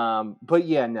 But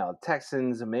yeah, no,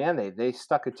 Texans, man, they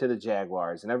stuck it to the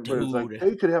Jaguars, and everybody was like,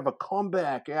 they could have a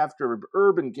comeback after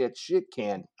Urban gets shit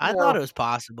canned. I thought it was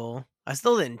possible. I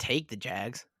still didn't take the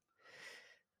Jags.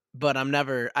 But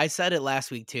I said it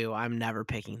last week too, I'm never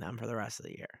picking them for the rest of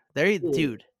the year.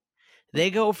 Dude, they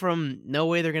go from no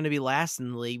way they're going to be last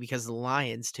in the league because of the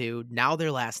Lions to now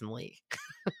they're last in the league.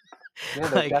 Yeah,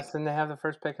 they're destined to have the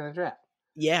first pick in the draft.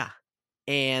 Yeah,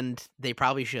 and they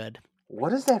probably should.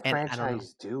 What does that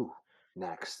franchise do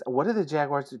next? What do the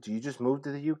Jaguars do? Do you just move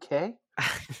to the UK?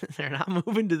 They're not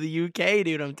moving to the UK,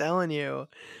 dude. I'm telling you.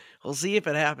 We'll see if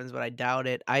it happens, but I doubt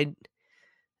it.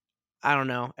 I don't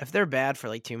know. If they're bad for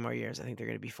like 2 more years, I think they're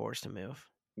going to be forced to move.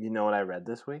 You know what I read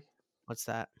this week? What's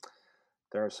that?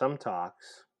 There are some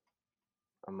talks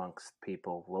amongst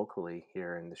people locally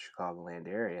here in the Chicagoland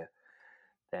area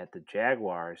that the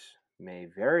Jaguars may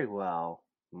very well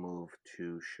move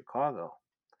to Chicago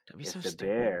That'd be if so the stupid.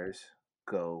 Bears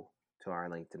go to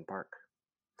Arlington Park,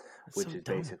 That's which so is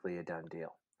dumb. basically a done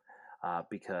deal.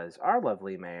 Because our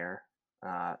lovely mayor,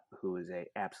 who is a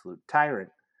absolute tyrant,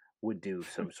 would do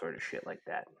some sort of shit like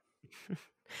that.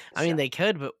 I mean, So they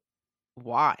could, but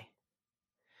why?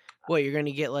 What, you're going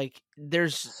to get like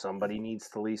there's somebody needs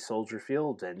to lease Soldier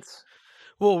Field, Vince.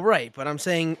 Well, right, but I'm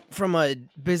saying from a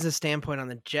business standpoint on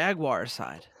the Jaguar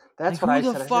side. Like, That's what who I the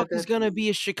said. I said fuck is that. going to be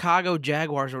a Chicago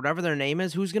Jaguars or whatever their name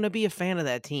is? Who's going to be a fan of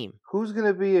that team? Who's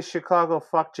gonna be a Chicago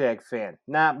fuckjag fan?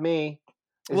 Not me.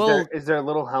 Well, Is their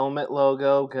little helmet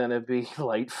logo gonna be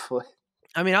Lightfoot?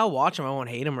 I mean, I'll watch them. I won't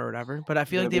hate them or whatever, but I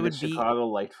feel Gonna like be they the would be.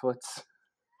 Chicago Lightfoots?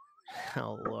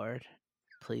 Oh Lord,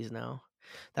 please no.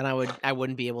 Then I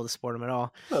wouldn't be able to support them at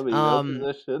all. That'll be no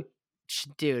position.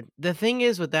 Dude, the thing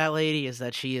is with that lady is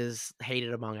that she is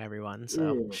hated among everyone.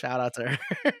 So shout out to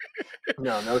her.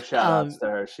 No shout outs to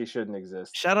her. She shouldn't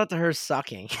exist. Shout out to her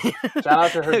sucking. Shout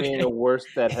out to her being the worst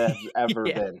that has ever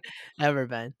Yeah, been. ever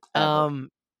been. Ever.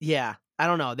 Yeah. I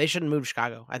don't know. They shouldn't move to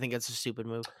Chicago. I think it's a stupid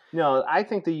move. No, I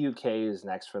think the UK is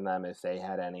next for them if they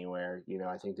had anywhere.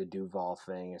 I think the Duval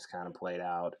thing is kind of played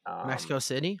out. Mexico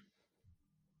City?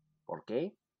 ¿Por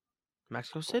qué?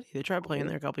 Mexico City. They tried playing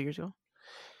there a couple years ago.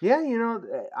 Yeah,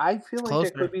 I feel It's like there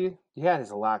closer. could be. Yeah,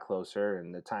 it's a lot closer,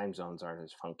 and the time zones aren't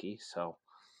as funky. So,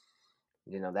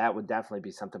 that would definitely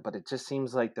be something. But it just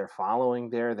seems like they're following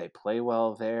there. They play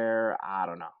well there. I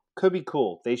don't know. Could be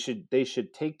cool. They should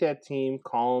take that team,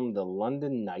 call them the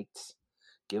London Knights,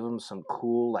 give them some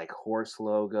cool like horse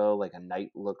logo, like a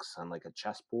knight looks on like a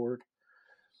chessboard.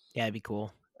 Yeah, it'd be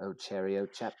cool. Oh, cherry, oh,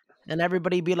 chep. And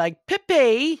everybody be like,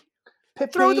 Pippi,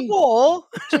 Pippi, throw the ball.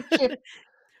 Chip, chip.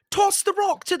 Toss the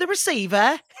rock to the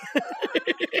receiver.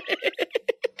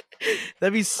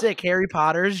 That'd be sick. Harry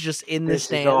Potter's just in the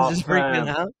stands, just freaking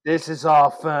out. This is all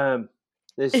firm.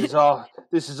 This is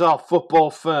all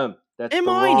football firm. That's the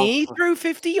wrong. Hermione threw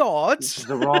 50 yards. This is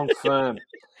the wrong firm.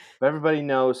 If everybody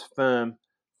knows firm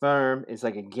is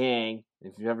like a gang.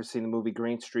 If you've ever seen the movie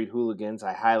Green Street Hooligans,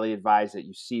 I highly advise that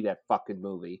you see that fucking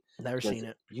movie. Never seen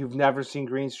it. You've never seen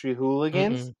Green Street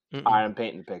Hooligans? Mm-mm. All right, I'm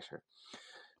painting the picture.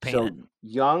 Paint it.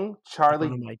 Young Charlie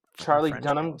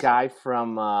Dunham guy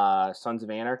from Sons of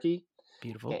Anarchy.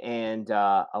 Beautiful. And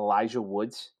Elijah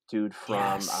Woods, dude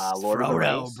from Lord of the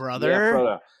Rings. Brother. Yeah,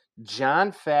 Frodo.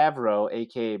 John Favreau,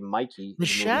 a.k.a. Mikey, the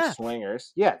chef. Movie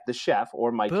Swingers. Yeah, the chef,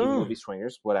 or Mikey, Boom. Movie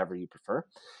Swingers, whatever you prefer.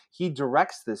 He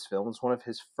directs this film. It's one of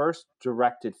his first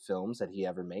directed films that he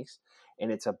ever makes,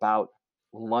 and it's about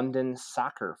London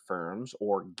soccer firms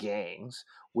or gangs,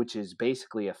 which is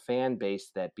basically a fan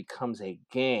base that becomes a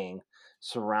gang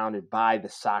surrounded by the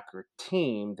soccer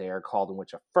team. They are called in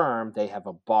which a firm. They have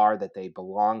a bar that they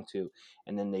belong to,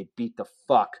 and then they beat the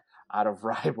fuck out of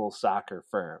rival soccer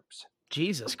firms.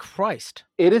 Jesus Christ.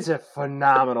 It is a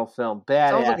phenomenal film. Badass.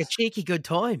 Sounds like a cheeky good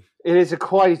time. It is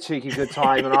quite a cheeky good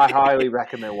time, and I highly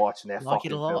recommend watching that fucking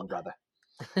film, brother.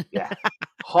 Yeah,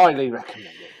 highly recommend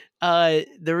it.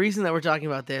 The reason that we're talking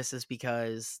about this is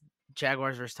because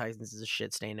Jaguars vs. Titans is a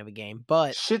shit stain of a game,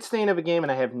 but shit stain of a game,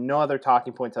 and I have no other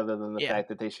talking points other than the fact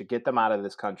that they should get them out of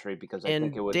this country because I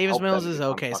think it would. Davis help Mills them is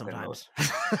okay sometimes.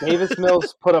 Davis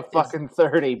Mills put a fucking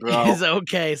 30, bro. He's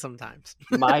okay sometimes.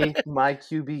 my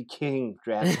QB King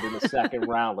drafted in the second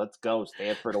round. Let's go,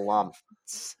 Stanford alum.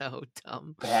 So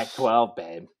dumb. Pac-12,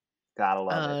 babe. Gotta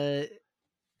love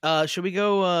it. Should we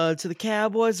go to the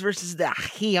Cowboys versus the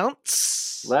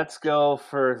Giants? Let's go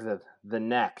for the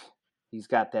neck. He's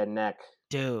got that neck.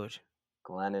 Dude.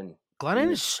 Glennon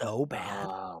is so bad.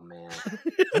 Oh, man.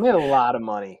 He made a lot of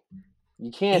money.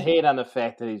 You can't hate on the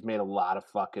fact that he's made a lot of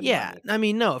fucking money. Yeah, I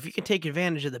mean, no. If you can take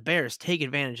advantage of the Bears, take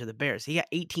advantage of the Bears. He got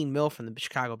 $18 million from the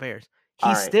Chicago Bears.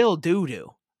 He's still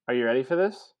doo-doo. Are you ready for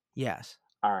this? Yes.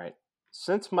 All right.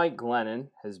 Since Mike Glennon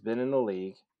has been in the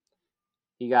league,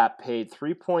 he got paid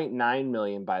 $3.9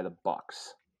 million by the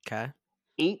Bucks. Okay.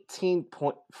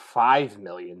 $18.5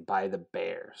 million by the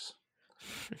Bears.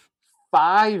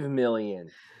 $5 million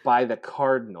by the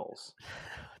Cardinals.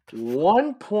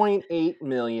 $1.8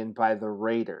 million by the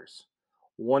Raiders.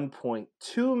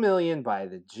 $1.2 million by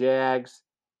the Jags.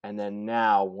 And then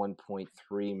now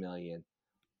 $1.3 million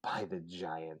by the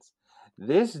Giants.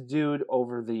 This dude,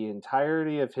 over the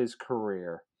entirety of his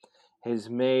career, has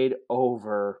made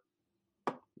over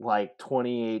like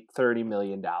 $28-30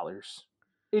 million.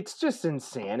 It's just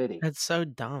insanity. That's so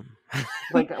dumb.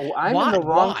 Like, I'm in the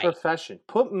wrong Why? profession.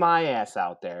 Put my ass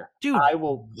out there. Dude,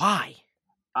 why?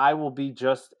 I will be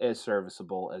just as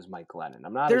serviceable as Mike Glennon.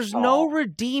 I'm not as There's no tall.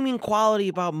 redeeming quality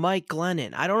about Mike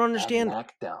Glennon. I don't That understand.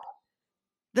 neck, though.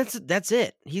 That's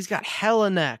it. He's got hella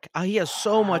neck. He has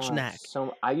so much neck.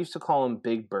 So I used to call him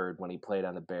Big Bird when he played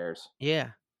on the Bears. Yeah.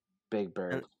 Big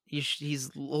Bird.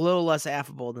 He's a little less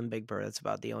affable than Big Bird. That's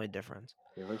about the only difference.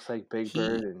 He looks like Big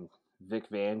Bird, and Vic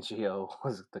Fangio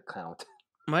was the count.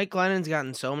 Mike Glennon's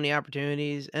gotten so many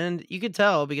opportunities, and you could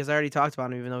tell because I already talked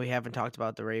about him, even though we haven't talked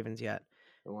about the Ravens yet.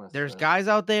 There's guys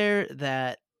out there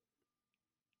that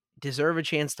deserve a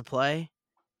chance to play,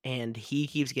 and he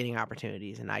keeps getting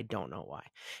opportunities, and I don't know why.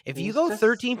 If you go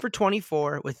 13 for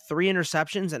 24 with 3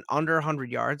 interceptions and under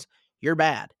 100 yards, you're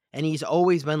bad. And he's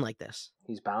always been like this.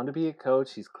 He's bound to be a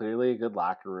coach. He's clearly a good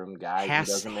locker room guy. He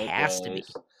doesn't make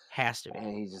waves. Has to be.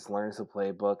 And he just learns the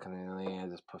playbook, and then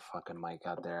just put fucking Mike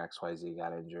out there. XYZ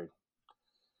got injured.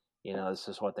 This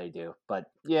is what they do. But,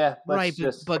 yeah. Right,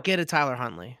 but get a Tyler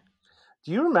Huntley.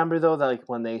 Do you remember, though, that like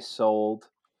when they sold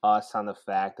us on the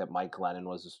fact that Mike Glennon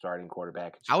was the starting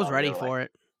quarterback? I was ready for it.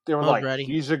 They were like, ready.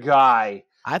 He's a guy.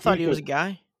 I thought he was a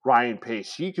guy. Ryan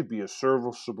Pace, he could be a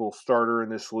serviceable starter in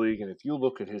this league, and if you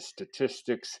look at his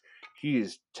statistics, he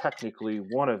is technically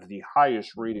one of the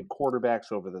highest-rated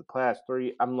quarterbacks over the past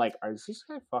 3. I'm like, is this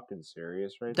guy fucking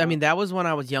serious right now? I mean, that was when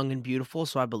I was young and beautiful,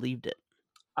 so I believed it.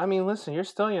 I mean, listen, you're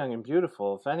still young and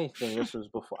beautiful. If anything, this was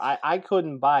before. I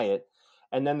couldn't buy it,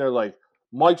 and then they're like,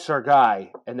 Mike's our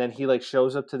guy, and then he like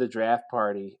shows up to the draft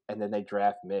party, and then they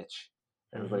draft Mitch.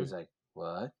 Everybody's like,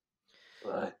 what?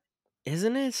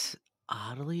 Isn't it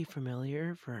oddly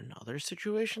familiar for another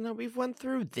situation that we've went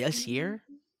through this year?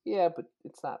 Yeah, but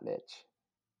it's not Mitch.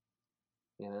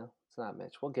 It's not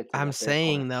Mitch. We'll get to that. I'm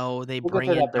saying, though, they bring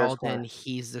in Dalton.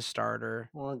 He's the starter.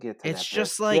 We'll get to that. It's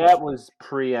just like... That was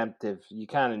preemptive. You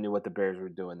kind of knew what the Bears were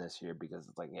doing this year because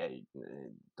it's like, hey,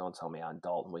 don't tell me on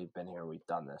Dalton. We've been here. We've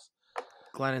done this.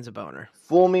 Glennon's a boner.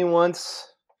 Fool me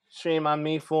once. Shame on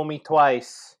me. Fool me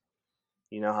twice.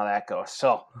 You know how that goes.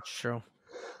 So, it's true.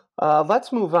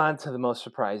 Let's move on to the most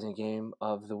surprising game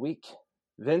of the week.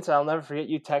 Vince, I'll never forget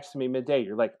you texted me midday.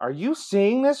 You're like, are you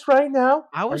seeing this right now?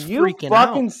 I was freaking out. Are you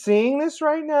fucking seeing this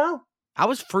right now? I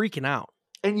was freaking out.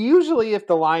 And usually if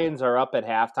the Lions are up at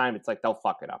halftime, it's like they'll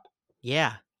fuck it up.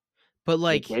 Yeah. But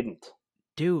like... They didn't.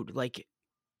 Dude, like,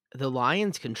 the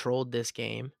Lions controlled this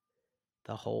game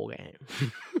the whole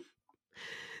game.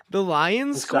 The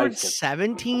Lions scored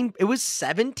 17. It was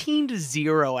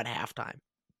 17-0 at halftime.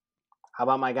 How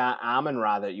about my guy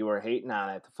Amon-Ra that you were hating on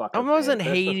at the fucking? I wasn't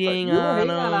hating on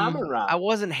him. I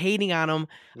wasn't hating on him.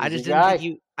 I just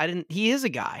didn't think he is a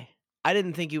guy. I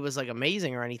didn't think he was like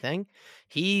amazing or anything.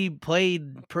 He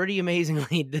played pretty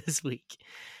amazingly this week.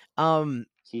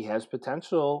 He has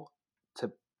potential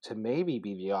to maybe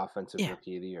be the offensive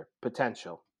rookie of the year.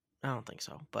 Potential. I don't think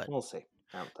so, but we'll see.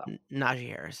 Najee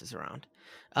Harris is around.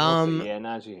 Yeah,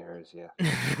 Najee Harris, yeah.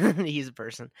 He's a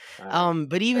person.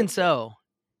 But even so,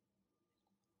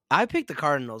 I picked the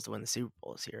Cardinals to win the Super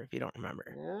Bowl this year, if you don't remember.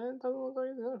 Yeah, it doesn't look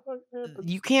like that.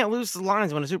 You can't lose to the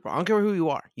Lions and win a Super Bowl. I don't care who you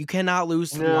are. You cannot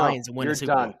lose to the Lions and win a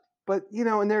Super Bowl. But,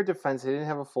 in their defense, they didn't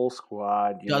have a full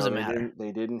squad. Doesn't matter.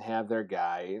 They didn't have their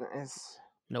guy.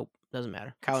 Nope, doesn't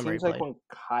matter. Kyler seems like when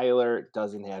Kyler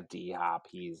doesn't have D-Hop,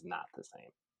 he's not the same.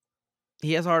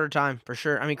 He has a harder time, for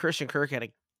sure. I mean, Christian Kirk had a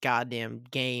goddamn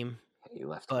game. You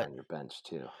left him on your bench,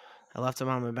 too. I left him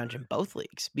on my bench in both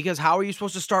leagues. Because how are you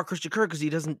supposed to start Christian Kirk? Because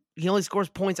he only scores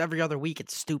points every other week.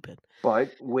 It's stupid.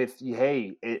 But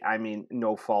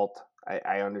no fault.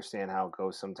 I understand how it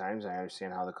goes sometimes. I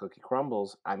understand how the cookie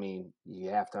crumbles. I mean,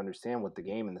 you have to understand what the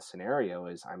game and the scenario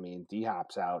is. I mean,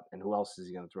 D-Hop's out, and who else is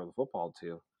he going to throw the football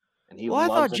to? And I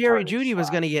thought Jerry Jeudy was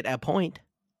going to get a point.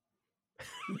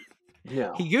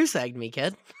 No. He goose-egged me,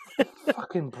 kid.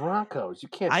 Fucking Broncos. You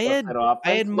can't fuck that off.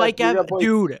 I had Mike Evans.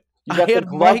 Dude. You got the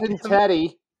glove and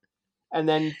Teddy, and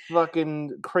then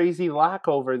fucking crazy Lock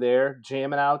over there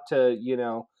jamming out to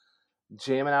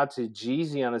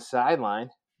Jeezy on the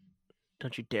sideline.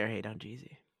 Don't you dare hate on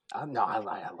Jeezy. No, I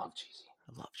love Jeezy.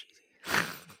 I love Jeezy.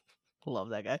 Love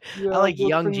that guy. I like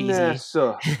young Jeezy.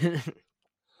 So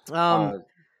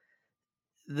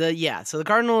the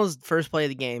Cardinals' first play of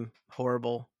the game,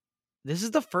 horrible. This is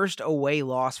the first away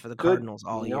loss for the Cardinals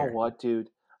all year. You know what, dude?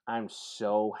 I'm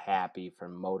so happy for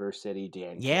Motor City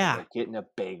Dan. Yeah. Getting a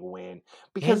big win.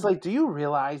 Because, do you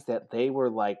realize that they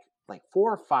were, like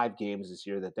 4 or 5 games this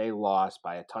year that they lost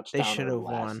by a touchdown? They should have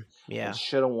won. Yeah. They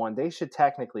should have won. They should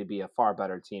technically be a far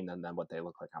better team than what they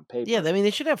look like on paper. Yeah, I mean, they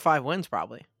should have 5 wins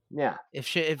probably. Yeah.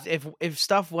 If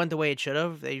stuff went the way it should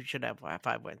have, they should have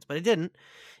 5 wins, but it didn't.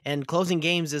 And closing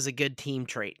games is a good team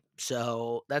trait,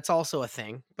 so that's also a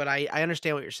thing. But I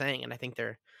understand what you're saying, and I think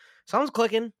something's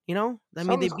clicking. I mean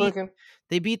Something's clicking.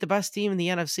 they beat the best team in the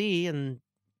NFC and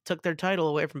took their title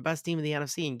away from best team in the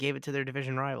NFC and gave it to their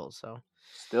division rivals. So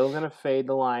Still gonna fade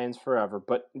the Lions forever,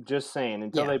 but just saying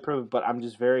until yeah, they prove. But I'm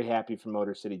just very happy for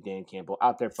Motor City Dan Campbell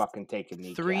out there fucking taking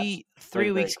kneecaps. three Very,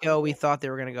 very weeks ago we clearly. thought they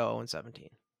were gonna go 0-17.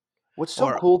 What's so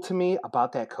Or cool to me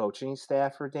about that coaching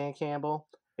staff for Dan Campbell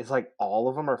is like all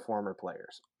of them are former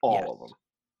players. yes, All of them.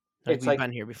 like It's we've like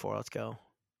been here before. Let's go,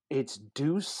 it's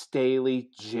Deuce Staley,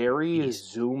 Jerry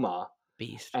beast, Azuma,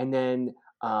 beast, and then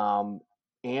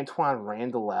Antoine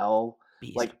Randall,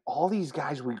 beast. like all these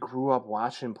guys we grew up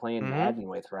watching playing Mm-hmm. Madden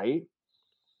with, right?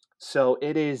 So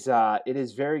it is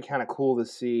very kind of cool to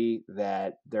see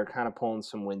that they're kind of pulling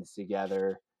some wins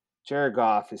together. Jared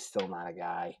Goff is still not a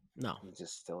guy. No, He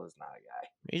just still is not a guy.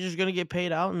 he's just gonna get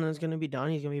paid out, and then it's gonna be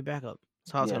done. He's gonna be back up.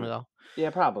 That's how it's Yeah, gonna go. yeah,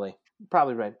 probably,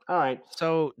 probably right. All right,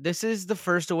 So this is the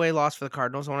first away loss for the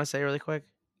Cardinals. I want to say really quick,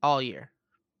 all year.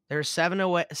 They're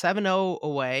 7-0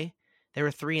 away. They were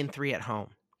 3-3 at home,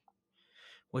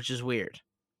 which is weird.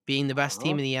 Being the best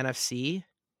team in the NFC.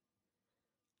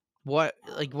 What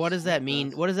does that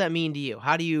mean? What does that mean to you?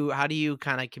 How do you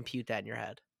kind of compute that in your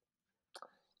head?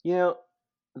 You know,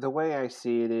 the way I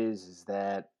see it is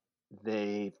that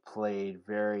they played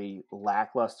very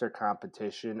lackluster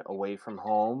competition away from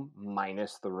home,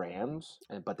 minus the Rams,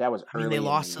 but that was I mean, they early in the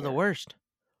lost to the year. worst.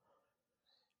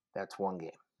 That's one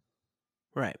game.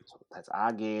 Right. So that's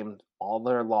our game. All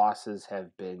their losses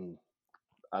have been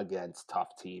against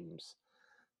tough teams.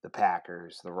 The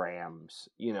Packers, the Rams.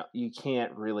 You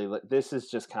can't really. This is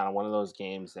just kind of one of those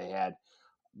games they had.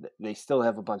 They still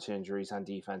have a bunch of injuries on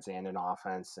defense and in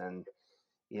offense, and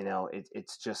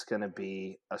it's just going to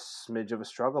be a smidge of a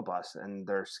struggle bus, and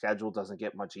their schedule doesn't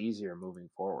get much easier moving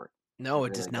forward. No,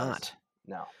 it does Really does. not.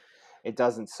 No, it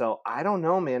doesn't. So I don't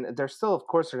know, man. They're still, of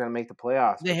course, they're going to make the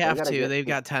playoffs, They but they have got to to. get. They've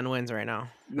got 10 wins right now.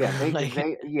 Yeah, Like,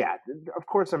 yeah. Of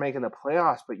course, they're making the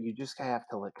playoffs, but you just have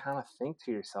to like kind of think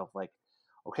to yourself, like,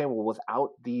 okay, well,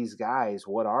 without these guys,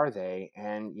 what are they?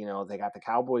 And they got the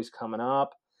Cowboys coming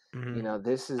up. mhm.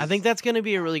 This I think is that's going to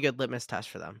be a really good litmus test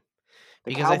for them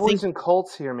the because I Cowboys think, and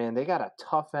Colts here, man. They got a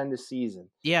tough end of season.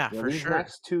 yeah, for These sure.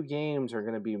 next two games are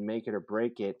going to be make it or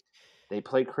break it. They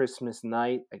play Christmas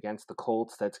night against the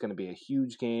Colts. That's going to be a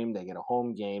huge game. They get a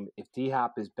home game. If D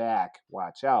Hop is back,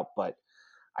 watch out. But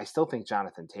I still think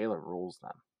Jonathan Taylor rules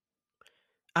them.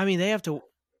 I mean, they have to.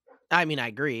 I mean, I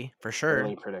agree for sure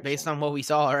Early prediction. based on what we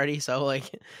saw already. So, like,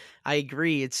 I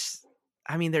agree.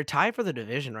 I mean, they're tied for the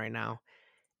division right now,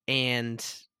 and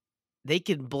they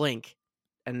could blink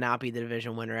and not be the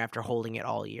division winner after holding it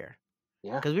all year.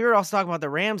 Yeah. Because we were also talking about the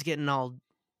Rams getting all,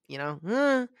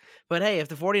 but hey, if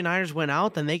the 49ers win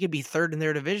out, then they could be third in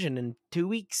their division in 2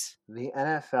 weeks. The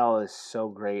NFL is so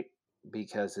great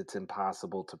because it's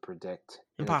impossible to predict.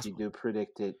 And if you Impossible. do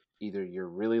predict it, either you're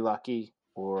really lucky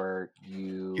or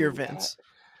You're Vince.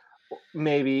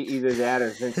 maybe either that or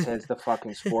Vince has the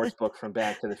fucking sports book from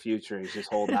Back to the Future. He's just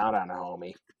holding out on a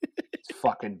homie. It's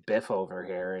fucking Biff over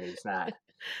here, and he's not.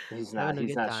 He's not. Having a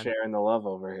He's good not time. sharing the love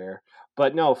over here.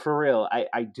 But no, for real,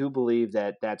 I do believe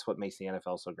that that's what makes the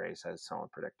NFL so great. Is that it's so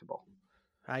unpredictable.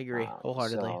 I agree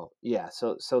wholeheartedly.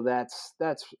 So that's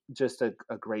just a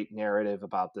great narrative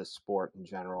about this sport in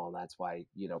general, and that's why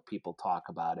people talk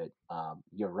about it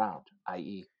year round,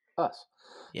 i.e., us.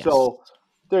 Yes. So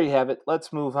there you have it.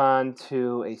 Let's move on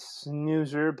to a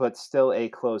snoozer, but still a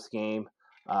close game.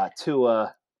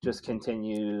 Tua just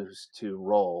continues to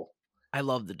roll. I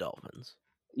love the Dolphins.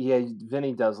 Yeah,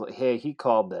 Vinny does. Hey, he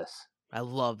called this. I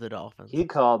love the Dolphins. He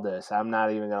called this. I'm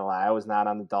not even gonna lie. I was not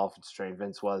on the Dolphins train.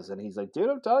 Vince was, and he's like, "Dude,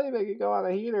 I'm telling you, they could go on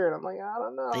a heater." And I'm like, "I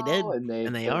don't know." They did, And they've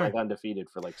and they been are. like undefeated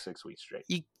for like 6 weeks straight.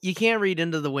 You can't read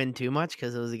into the win too much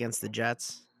because it was against the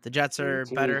Jets. The Jets are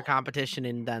JT. better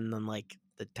competition than like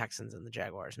the Texans and the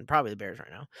Jaguars and probably the Bears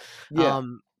right now. Yeah.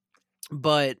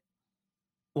 But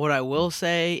what I will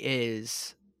say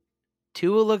is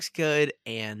Tua looks good,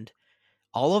 and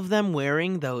all of them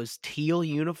wearing those teal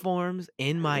uniforms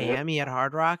in Miami at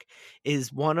Hard Rock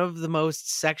is one of the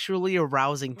most sexually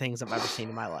arousing things I've ever seen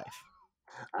in my life.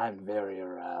 I'm very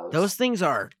aroused. Those things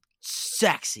are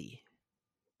sexy.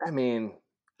 I mean,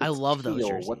 I love teal. those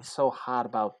jerseys. What's so hot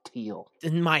about teal?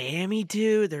 In Miami,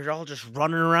 dude, they're all just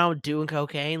running around doing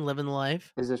cocaine, living the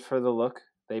life. Is it for the look?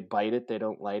 They bite it, they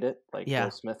don't light it, like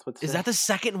Will Smith would say. Is that the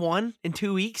second one in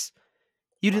 2 weeks?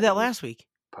 You did that last week.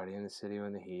 Party in the city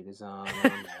when the heat is on,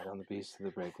 night on the beach to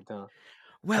the break of dawn.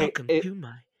 Welcome to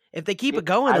my. If they keep it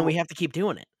going, then we have to keep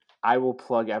doing it. I will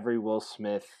plug every Will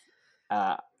Smith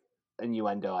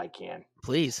innuendo I can.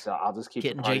 Please. So I'll just keep the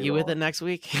Getting party jiggy with it rolling. next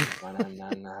week. Na, na, na,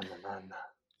 na, na, na, na.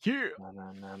 Yeah. Na,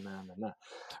 na, na, na, na, na.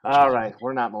 Keep All jiggy right, with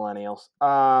we're not millennials.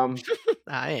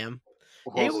 I am.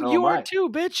 Well, Yeah, so you am are I. too,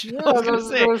 bitch. Yeah, I I was gonna was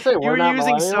say going to say you we're were not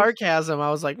using millennials. sarcasm. I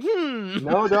was like,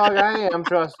 No, dog, I am.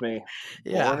 Trust me.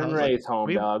 Yeah, Born I and was like, raised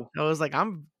home, dog.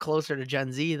 I'm closer to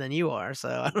Gen Z than you are, so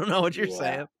I don't know what you're Yeah,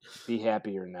 saying. be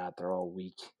happy or not, they're all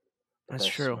weak, but That's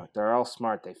they're true. smart. They're all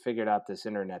smart. They figured out this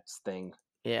internet's thing,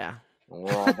 Yeah. and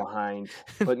we're all behind.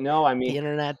 But no, I The mean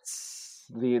internet's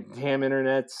the damn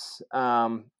internet's.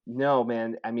 No,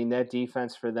 man. I mean that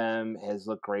defense for them has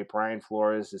looked great. Brian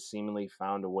Flores has seemingly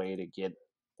found a way to get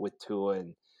with Tua,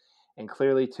 and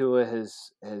clearly Tua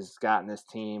has gotten this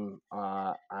team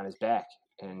on his back,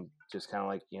 and just kind of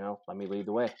like let me lead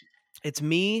the way. it's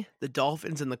me, the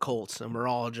Dolphins, and the Colts, and we're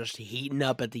all just heating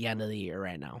up at the end of the year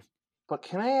right now. But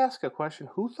can I ask a question?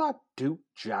 Who thought Duke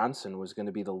Johnson was going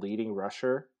to be the leading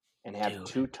rusher and have Dude,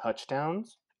 2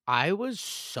 touchdowns? I was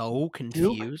so Duke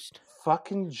confused.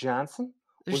 fucking Johnson?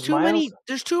 There's Was too Miles? many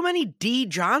there's too many D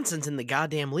Johnsons in the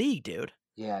goddamn league, dude.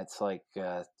 Yeah, it's like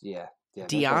yeah.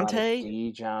 There's a lot of Deontay? D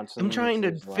I'm Johnsons. trying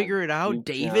to There's a lot of figure it out. Duke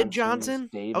David Johnsons.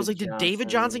 Johnson? I was David like, did David Johnson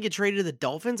Johnson. get traded to the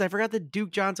Dolphins? I forgot that Duke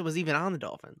Johnson was even on the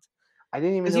Dolphins. I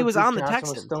didn't even Because know he was Duke on the Johnson was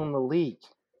Texans. still in the league.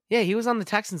 Yeah, he was on the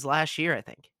Texans last year, I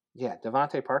think. Yeah,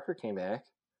 Devontae Parker came back.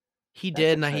 He That's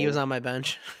did. a Now he was trade. on my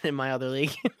bench in my other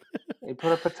league. He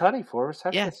put up a tutty, 4 Yeah,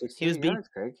 receptions, he was 16 beast. yards.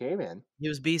 Great game in. He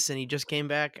was beast, and he just came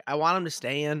back. I want him to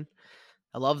stay in.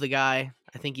 I love the guy.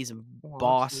 I think he's a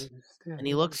boss, and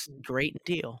he looks great in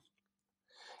teal.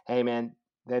 Hey, man,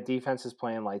 that defense is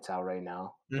playing lights out right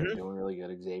now. They're Mm-hmm. doing really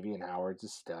good. Xavier Howard's a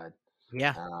stud.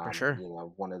 Yeah, for sure.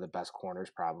 One of the best corners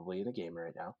probably in the game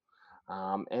right now.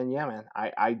 And yeah, man,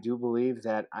 I do believe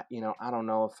that. I don't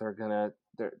know if they're gonna.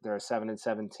 They're a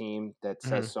 7-7 team that Mm-hmm.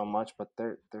 says so much, but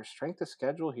their strength of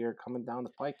schedule here coming down the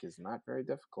pike is not very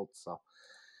difficult. So,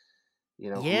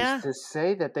 who's Yeah, to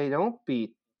say that they don't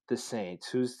beat the Saints?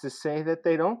 Who's to say that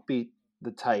they don't beat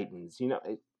the Titans?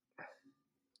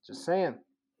 Just saying.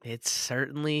 it's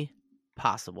certainly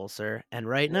possible, sir. And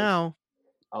right It is. now,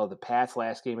 Oh, the Pats'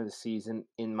 last game of the season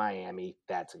in Miami.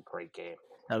 That's a great game.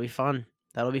 that'll be fun.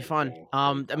 That'll be Great fun. game. Great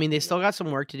I mean, they fucking still game. got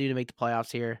some work to do to make the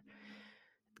playoffs here.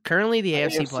 Currently, the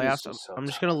AFC AFC is playoffs. just so I'm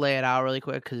just gonna tough. lay it out really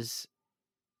quick because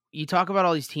you talk about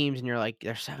all these teams and you're like,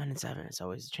 they're 7-7. It's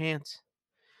always a chance.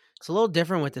 It's a little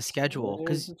different with the It's schedule always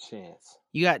because a chance.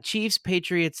 you got Chiefs,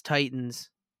 Patriots, Titans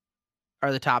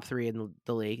are the top 3 in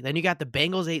the league. Then you got the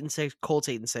Bengals 8-6, Colts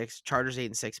 8-6, Chargers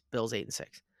 8-6, Bills 8-6.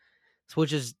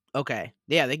 Which is okay.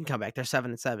 Yeah, they can come back. They're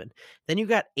 7-7. Then you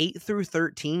got 8 through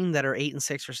 13 that are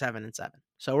 8-6 or 7-7.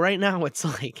 So right now it's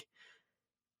like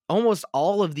almost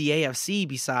all of the AFC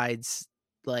besides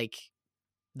like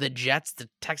the Jets, the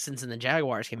Texans, and the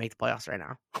Jaguars can make the playoffs right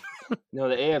now. No,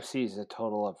 the AFC is a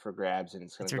total up for grabs, and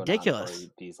it's going It's to go down for ridiculous.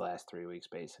 these last 3 weeks,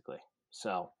 basically.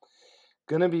 So,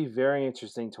 going to be very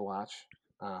interesting to watch.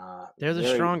 They're the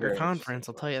Very, stronger very interesting conference,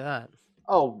 to I'll tell watch. you that.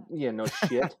 Oh, yeah, no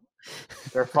shit.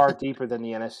 They're far deeper than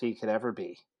the NFC could ever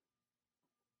be.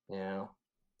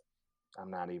 I'm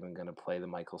not even going to play the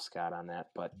Michael Scott on that,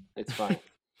 but it's fine.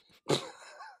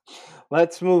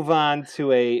 Let's move on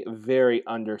to a very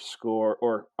underscored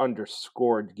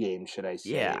game, should I say,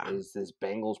 Yeah. is this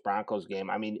Bengals-Broncos game.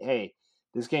 I mean, hey,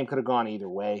 this game could have gone either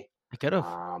way. I could have.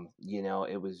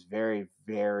 It was very,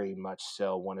 very much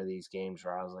so one of these games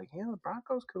where I was like, the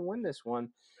Broncos could win this one.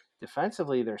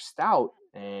 Defensively, they're stout,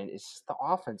 and it's just the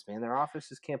offense, man. Their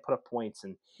offenses can't put up points,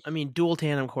 and I mean, dual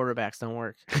tandem quarterbacks don't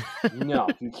work. no,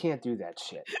 you can't do that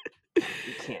shit.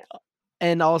 You can't.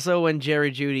 And also when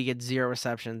Jerry Jeudy gets 0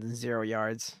 receptions and 0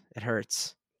 yards, it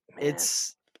hurts. Man.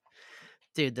 It's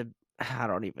dude, I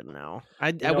don't even know.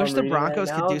 I know wish I'm the reading right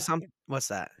Broncos could do now? something. What's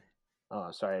that?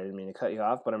 Oh, sorry, I didn't mean to cut you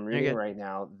off, but I'm You're reading good. right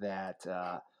now that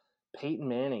Peyton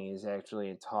Manning is actually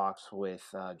in talks with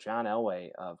John Elway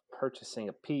of purchasing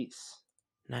a piece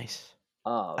Nice.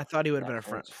 of I thought he would have that been a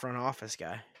franchise. front office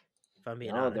guy, if I'm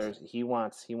being No, honest. he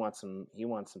wants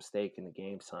some stake in the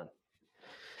game, son.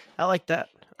 I like that.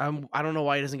 I don't know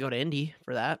why he doesn't go to Indy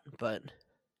for that, but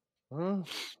Well,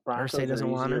 Irsay Broncos are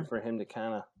doesn't want easier it. for him to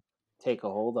kind of take a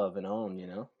hold of and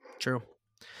own, True.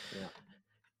 Yeah.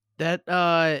 That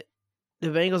the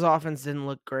Bengals offense didn't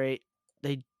look great.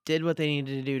 They did what they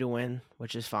needed to do to win,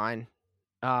 which is fine.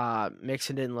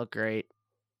 Mixon didn't look great.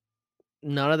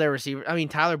 None of their receivers. I mean,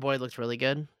 Tyler Boyd looked really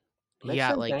good. He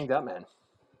got Mixon's banged up, man.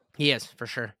 he is for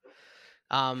sure.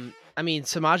 I mean,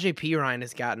 Samaje Perine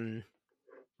has gotten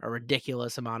a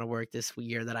ridiculous amount of work this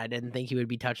year that I didn't think he would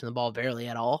be touching the ball barely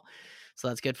at all. So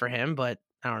that's good for him, but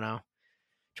I don't know.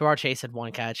 Jamar Chase had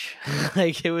one catch.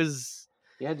 Like, it was...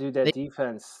 Yeah, dude, that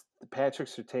defense, Patrick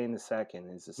Surtain II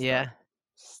is a stud. Yeah.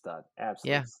 Stud.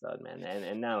 Absolute stud, man.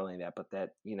 And not only that, but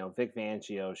that, Vic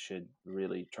Fangio should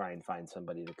really try and find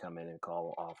somebody to come in and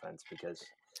call offense because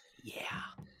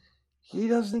he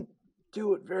doesn't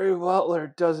do it very well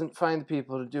or doesn't find the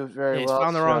people to do it very he's well.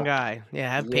 found the wrong guy. Yeah,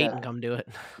 have Peyton come do it.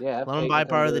 Yeah, let him buy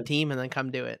part of the team and then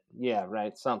come do it. Yeah,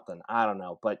 right. Something. I don't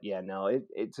know. But yeah, no,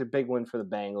 it's a big win for the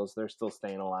Bengals. They're still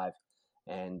staying alive.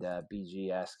 And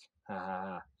BG-esque.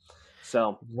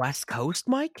 So West Coast,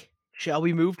 Mike? Shall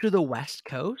we move to the West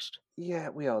Coast? Yeah,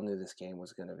 we all knew this game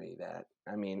was going to be that.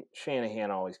 I mean, Shanahan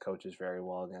always coaches very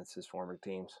well against his former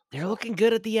teams. They're looking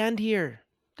good at the end here.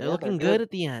 They're looking good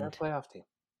at the end. They're a playoff team.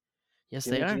 Yes,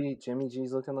 they are. Jimmy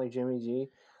G's looking like Jimmy G.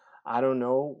 I don't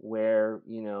know where,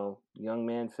 young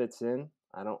man fits in.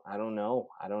 I don't know.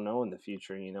 I don't know in the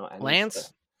future,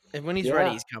 Lance, when he's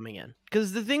ready, he's coming in.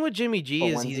 Because the thing with Jimmy G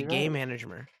is he's a game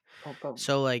manager.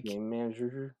 So, like... Game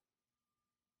manager?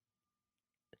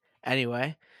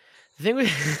 Anyway, the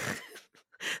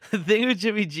thing with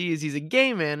Jimmy G is he's a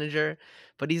game manager,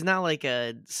 but he's not like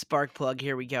a spark plug,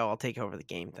 here we go, I'll take over the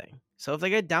game thing. So if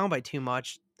they get down by too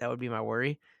much, that would be my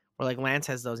worry. Or like Lance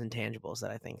has those intangibles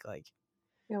that I think like...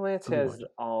 Yeah, Lance has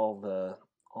all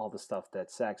the stuff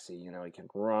that's sexy. He can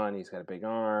run, he's got a big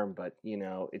arm, but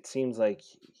it seems like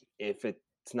if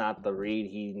it's not the read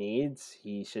he needs,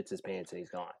 he shits his pants and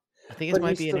he's gone. I think it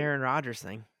might be an Aaron Rodgers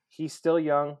thing. He's still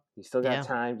young. He's still got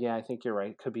time. Yeah, I think you're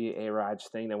right. It could be an A-Rod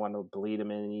thing. They want to bleed him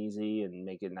in easy and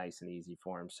make it nice and easy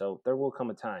for him. So there will come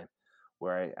a time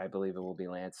where I believe it will be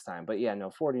Lance's time. But yeah, no,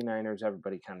 49ers,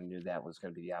 everybody kind of knew that was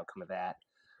going to be the outcome of that.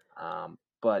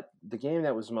 But the game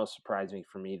that was most surprising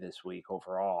for me this week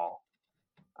overall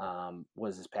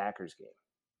was this Packers game.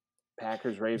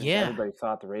 Packers-Ravens. Yeah. Everybody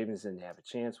thought the Ravens didn't have a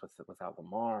chance without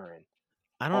Lamar. And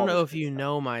I don't know if you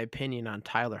know my opinion on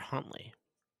Tyler Huntley.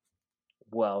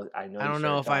 Well, I don't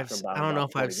know if I've said it twice. I don't know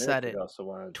if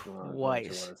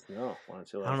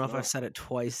I've said it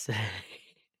twice today.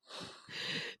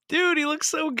 Dude, he looks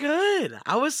so good.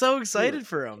 I was so excited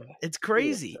for him. It's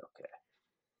crazy.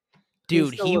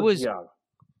 Dude, he was young.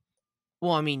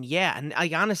 Well, I mean, yeah, and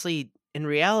like honestly, in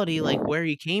reality, like where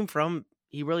he came from,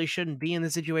 he really shouldn't be in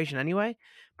this situation anyway,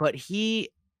 but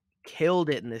he killed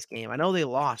it in this game. I know they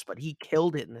lost, but he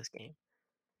killed it in this game.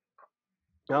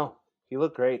 No, he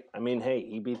looked great. I mean, hey,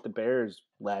 he beat the Bears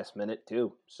last minute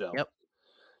too. So,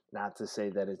 not to say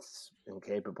that it's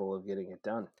incapable of getting it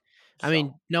done. I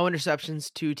mean, no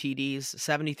interceptions, 2 TDs,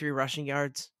 73 rushing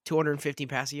yards, 250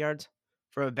 passing yards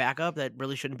for a backup that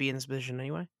really shouldn't be in this position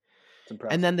anyway. It's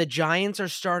impressive. And then the Giants are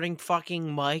starting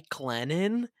fucking Mike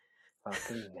Glennon.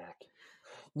 Fucking neck.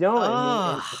 No,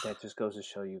 I mean, but that just goes to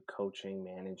show you coaching,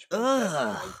 management,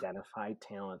 identify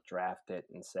talent, draft it,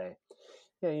 and say,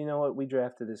 yeah, you know what? We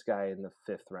drafted this guy in the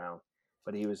 5th round,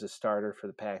 but he was a starter for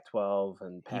the Pac-12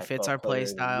 and Pac-12 he fits our play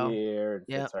style. And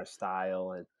fits our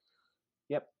style, and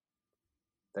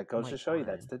that goes to show you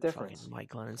that's the difference. Mike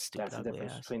Glennon's stupid. That's the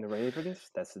difference between the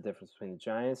Ravens. That's the difference between the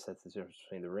Giants. That's the difference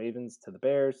between the Ravens to the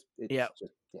Bears. It's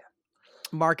just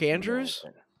Mark Andrews.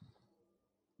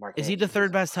 Is he the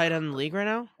third best tight end in the league right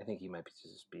now? I think he might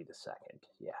just be the second.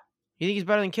 Yeah. You think he's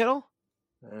better than Kittle?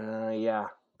 Yeah.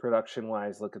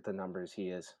 Production-wise, look at the numbers.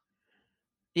 He is.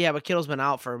 Yeah, but Kittle's been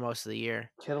out for most of the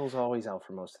year. Kittle's always out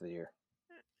for most of the year.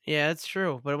 Yeah, that's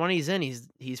true. But when he's in,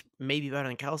 he's maybe better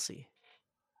than Kelsey.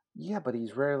 Yeah, but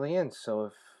he's rarely in. So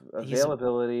if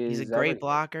availability he's a great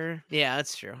blocker. Yeah,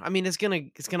 that's true. I mean, it's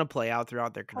gonna play out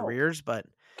throughout their careers, but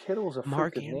Kittle's a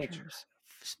freak of nature.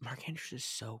 Mark Andrews is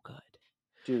so good.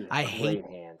 Dude, I hate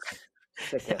hands.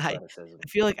 Sick athleticism. I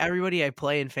feel like everybody I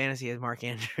play in fantasy has Mark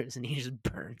Andrews, and he just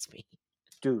burns me.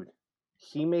 Dude,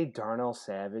 he made Darnell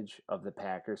Savage of the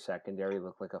Packers secondary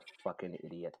look like a fucking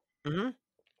idiot. Mm-hmm.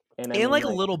 And I mean, like a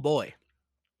little boy.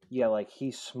 Yeah, like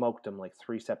he smoked him like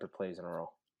 3 separate plays in a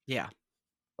row. Yeah.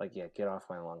 Like, get off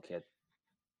my lawn, kid.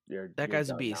 That guy's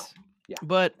a beast. Now. Yeah.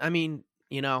 But, I mean,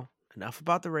 enough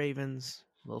about the Ravens.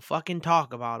 We'll fucking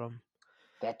talk about them.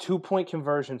 That 2-point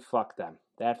conversion, fuck them.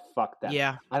 That fucked them.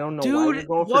 Yeah. I don't know why you're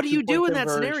going for what do you do in that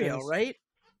scenario, right?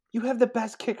 You have the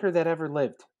best kicker that ever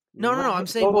lived. No. I'm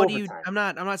saying what do you I'm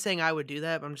not saying I would do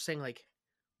that, but I'm just saying like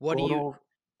what do you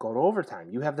go to overtime.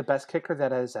 You have the best kicker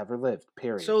that has ever lived,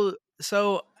 period.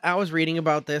 So I was reading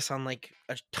about this on like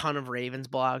a ton of Ravens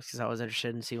blogs because I was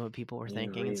interested in seeing what people were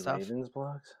thinking and stuff. Ravens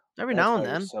blogs? Every now and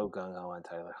then. You're so gung-ho on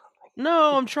Tyler.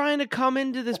 No, I'm trying to come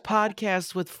into this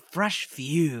podcast with fresh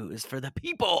views for the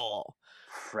people.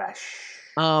 Fresh.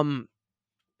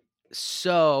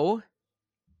 So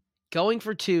going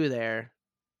for 2 there,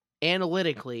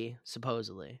 analytically,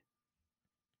 supposedly,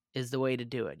 is the way to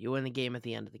do it. You win the game at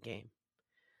the end of the game.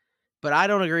 But I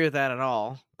don't agree with that at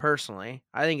all, personally.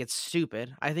 I think it's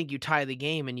stupid. I think you tie the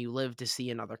game and you live to see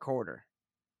another quarter.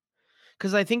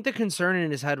 Because I think the concern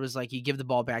in his head was like, you give the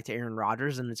ball back to Aaron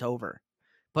Rodgers and it's over.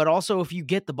 But also, if you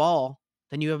get the ball,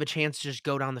 then you have a chance to just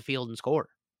go down the field and score.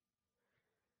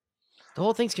 The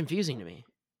whole thing's confusing to me.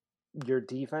 Your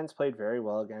defense played very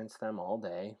well against them all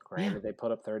day. Granted, they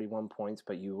put up 31 points,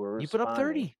 but you were responding. You put up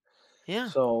 30. Yeah.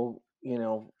 So,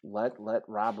 let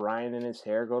Rob Ryan and his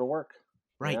hair go to work.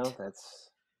 Right. I don't that's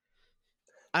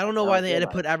know how why I they feel had to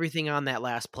about put it. everything on that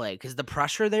last play, because the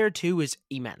pressure there, too, is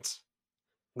immense.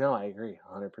 No, I agree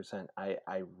 100%. I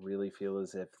really feel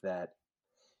as if that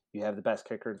you have the best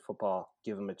kicker in football,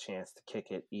 give him a chance to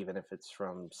kick it, even if it's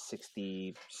from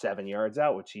 67 yards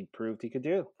out, which he proved he could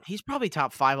do. He's probably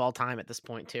top 5 all time at this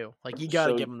point, too. Like, you got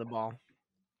to give him the ball.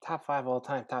 Top 5 all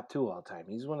time, top 2 all time.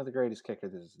 He's one of the greatest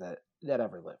kickers that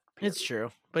ever lived. Period. It's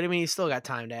true. But, I mean, he's still got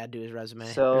time to add to his resume.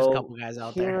 So, there's a couple guys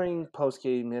out there. Hearing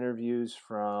post-game interviews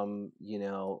from,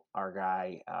 our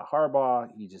guy Harbaugh,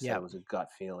 he just said it was a gut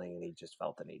feeling and he just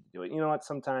felt the need to do it. You know what?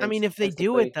 Sometimes... I mean, if they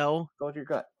do it, though... Go with your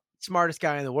gut. Smartest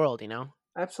guy in the world,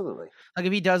 Absolutely. Like,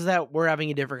 if he does that, we're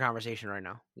having a different conversation right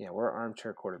now. Yeah, we're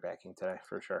armchair quarterbacking today,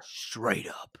 for sure. Straight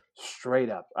up.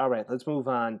 All right, let's move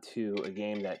on to a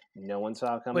game that no one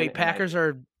saw coming. Wait, Packers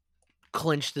are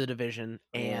clinched the division,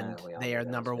 and they are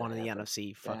number 1 in the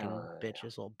NFC. Fucking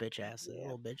bitches, little bitch asses,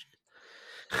 little bitches.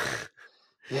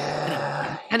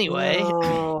 Yeah. Anyway.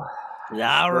 All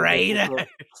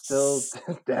right.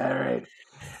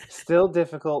 Still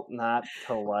difficult not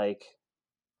to like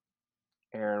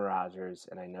Aaron Rodgers,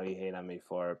 and I know you hate on me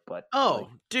for it, but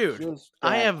dude,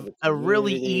 I have a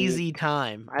really easy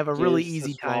time. I have a really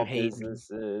easy time hating.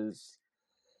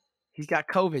 He's got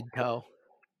COVID, toe.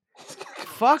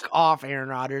 Fuck off, Aaron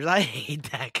Rodgers. I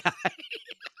hate that guy.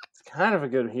 He's kind of a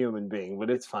good human being, but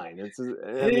it's fine.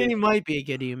 He might be a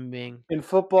good human being. In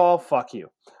football, fuck you.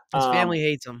 His family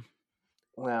hates him.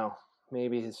 Well,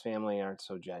 maybe his family aren't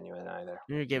so genuine either.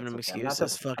 You're giving him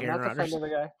excuses. Fuck Aaron Rodgers. I'm not defending the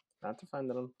guy. Not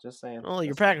defending him. Just saying. Well,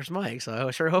 you're Packers Mike, so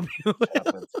I sure hope you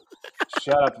will.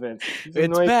 Shut up, Vince.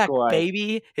 It's back,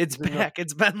 baby. It's back.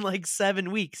 It's been like 7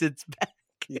 weeks. It's back.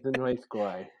 He's a nice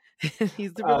guy.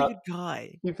 He's a really good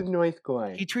guy. He's a nice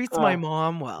guy. He treats my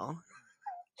mom well.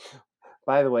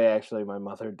 By the way, actually, my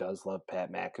mother does love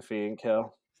Pat McAfee and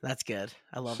Kel. That's good.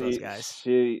 I love those guys.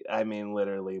 She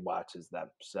literally watches them.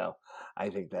 So I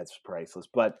think that's priceless.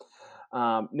 But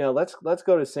no, let's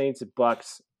go to Saints and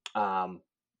Bucks.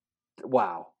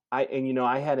 Wow.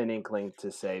 I had an inkling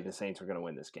to say the Saints were going to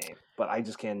win this game, but I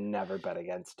just can never bet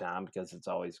against Tom because it's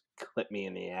always clipped me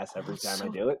in the ass every time I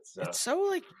do it. So. It's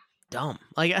so dumb.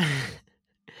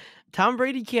 Tom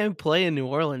Brady can't play in New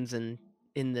Orleans in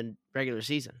the regular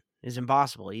season. It's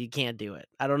impossible. You can't do it.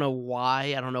 I don't know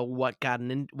why. I don't know what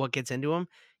gets into him.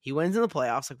 He wins in the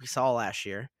playoffs like we saw last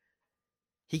year.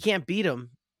 He can't beat him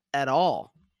at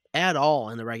all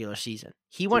in the regular season.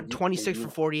 He went 26 for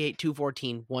 48,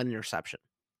 214, 1 interception.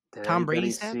 Did Tom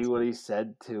Brady see what he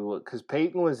said because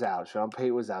Peyton was out. Sean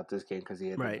Payton was out this game because he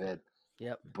had the vid.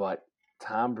 Yep. But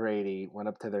Tom Brady went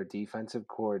up to their defensive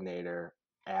coordinator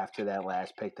after that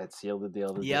last pick that sealed the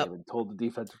deal of the game and told the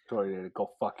defensive coordinator to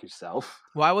go fuck yourself.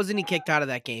 Why wasn't he kicked out of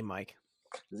that game, Mike?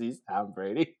 Because he's Tom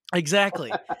Brady.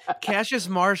 Exactly. Cassius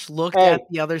Marsh looked at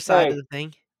the other side of the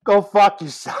thing. Go fuck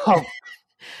yourself.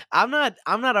 I'm not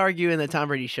arguing that Tom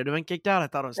Brady should have been kicked out. I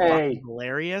thought it was fucking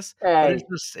hilarious. But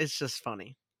it's just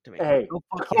funny to me. Hey, go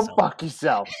fuck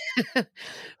yourself.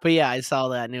 But yeah, I saw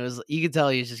that and you could tell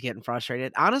he was just getting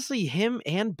frustrated. Honestly, him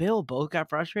and Bill both got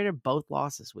frustrated. Both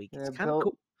lost this week. It's kind of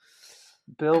cool.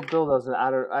 Bill doesn't.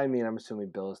 I'm assuming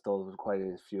Bill still has quite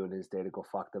a few in his day to go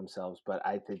fuck themselves. But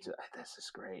I think this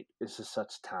is great. This is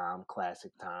such Tom,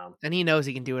 classic Tom. And he knows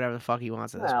he can do whatever the fuck he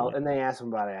wants at this point. And they asked him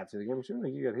about it after the game. It seemed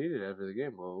like you got heated after the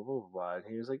game. Blah, blah, blah, blah. And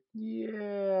he was like,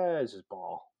 "Yeah, it's just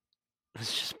ball."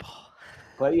 It's just ball.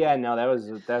 But yeah, no, that was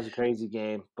a crazy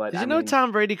game. But did you know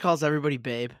Tom Brady calls everybody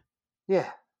babe? Yeah.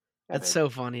 That's so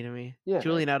funny to me. Yeah,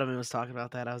 Julian Edelman was talking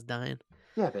about that. I was dying.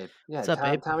 Yeah, babe. Yeah, what's up,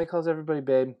 babe? Tommy calls everybody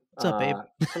babe. What's up, babe?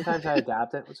 Sometimes I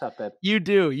adopt it. What's up, babe? You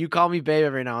do. You call me babe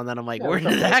every now and then. I'm like, where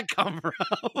did that come from?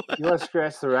 You want to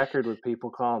scratch the record with people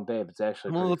calling babe? It's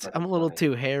actually I'm a little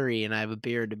too hairy and I have a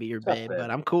beard to be your babe,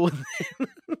 but I'm cool with it.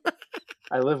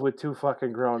 I live with 2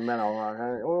 fucking grown men all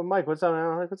along. Oh, Mike, what's up?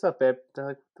 I'm like, what's up, babe? They're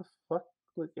like, what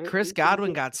the fuck? Chris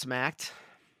Godwin got smacked.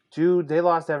 Dude, they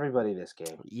lost everybody this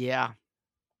game. Yeah.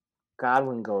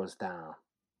 Godwin goes down.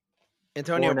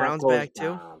 Antonio Brown's back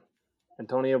too.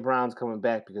 Antonio Brown's coming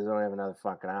back because they don't have another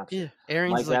fucking option. Yeah,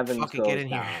 Aaron's like, fucking get in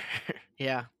here.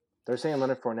 Yeah. They're saying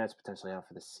Leonard Fournette's potentially out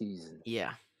for the season.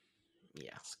 Yeah.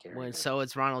 Yeah. Scary. So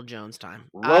it's Ronald Jones time.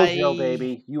 Rojo,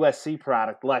 baby. USC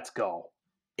product. Let's go.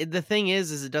 The thing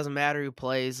is it doesn't matter who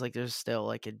plays. Like, there's still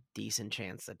like a decent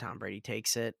chance that Tom Brady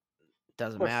takes it.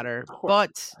 Doesn't matter.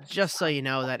 But just so you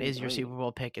know, that is your Super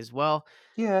Bowl pick as well.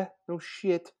 Yeah, no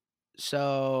shit.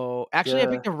 So, actually, I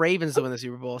picked the Ravens to win the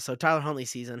Super Bowl. So, Tyler Huntley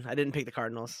season. I didn't pick the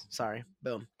Cardinals. Sorry.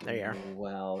 Boom. There you are.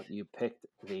 Well, you picked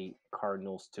the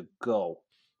Cardinals to go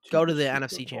to the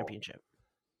NFC Championship.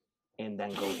 And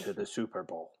then go to the Super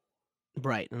Bowl.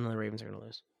 Right. And the Ravens are going to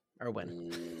lose. Or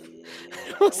win.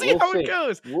 Yeah, we'll see how it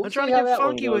goes. We'll I'm trying to get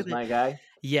funky with it. My guy.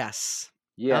 Yes.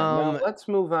 Yeah. Now let's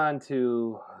move on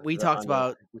to. We talked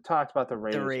about the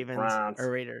Raiders, the Ravens Browns. or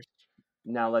Raiders.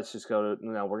 Now let's just go to.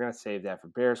 No, we're gonna save that for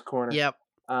Bears corner. Yep.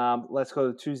 Let's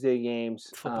go to Tuesday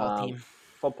games.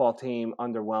 Football team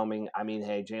underwhelming. I mean,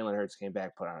 hey, Jalen Hurts came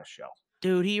back, put on a show.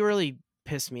 Dude, he really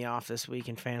pissed me off this week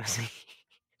in fantasy.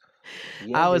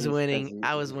 Yeah, I was winning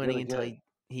really until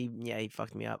he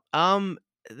fucked me up.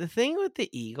 The thing with the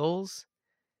Eagles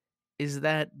is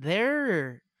that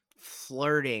they're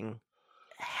flirting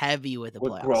heavy with the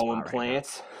playoffs growing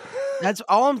plants. Right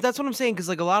now. That's what I'm saying, because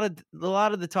like a lot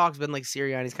of the talk's been like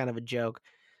Sirianni's kind of a joke.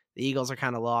 The Eagles are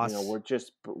kind of lost.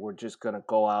 We're just gonna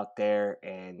go out there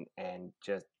and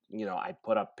just I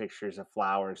put up pictures of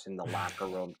flowers in the locker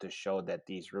room to show that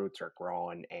these roots are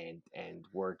growing, and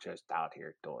we're just out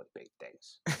here doing big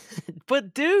things.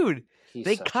 But dude,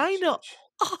 they kind of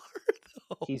are though.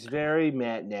 He's very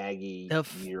Matt Nagy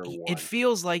year one. It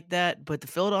feels like that, but the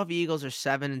Philadelphia Eagles are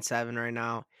 7-7 right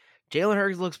now. Jalen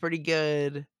Hurts looks pretty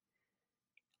good.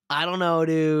 I don't know,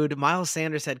 dude. Miles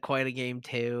Sanders had quite a game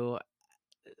too.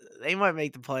 They might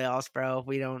make the playoffs, bro. If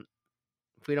we don't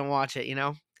watch it,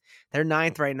 they're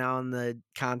 9th right now in the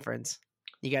conference.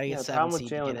 You gotta get 7 seed. The problem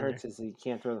with Jalen Hurts is he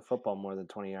can't throw the football more than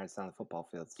 20 yards down the football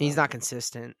field. So. He's not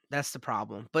consistent. That's the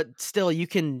problem. But still, you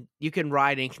can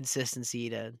ride inconsistency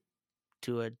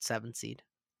to a 7 seed.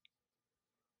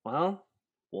 Well,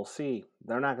 we'll see.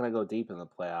 They're not going to go deep in the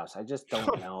playoffs. I just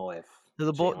don't know if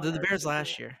the Bears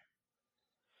last year.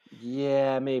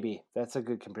 Yeah, maybe that's a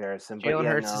good comparison. Jalen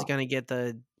Hurts is going to get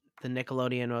the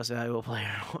Nickelodeon Most Valuable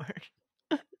Player award.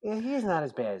 Yeah, he's not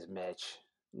as bad as Mitch.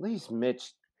 At least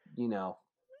Mitch, No,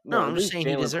 I'm just saying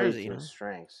he deserves it. His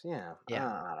strengths. Yeah.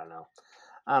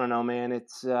 I don't know, man.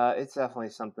 It's definitely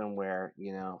something where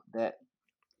that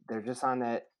they're just on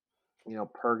that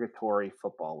purgatory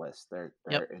football list. They're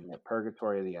in the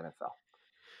purgatory of the NFL.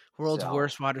 World's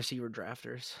worst wide receiver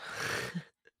drafters.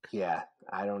 Yeah,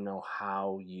 I don't know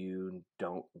how you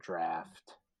don't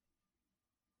draft.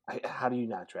 How do you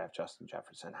not draft Justin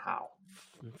Jefferson? How?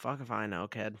 Fuck if I know,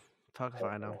 kid. Fuck if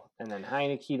I know. And then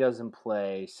Heineke doesn't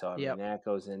play, so I mean that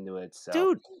goes into it. So,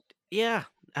 dude, yeah,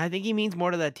 I think he means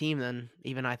more to that team than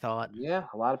even I thought. Yeah,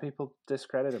 a lot of people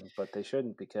discredit him, but they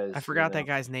shouldn't, because I forgot that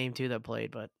guy's name too that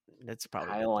played, but that's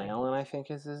probably Kyle Allen. I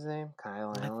think is his name.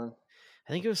 Kyle Allen.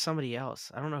 I think it was somebody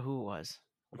else. I don't know who it was.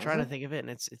 I'm trying to think of it, and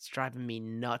it's driving me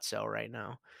nutso right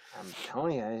now. I'm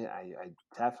telling you, I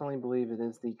definitely believe it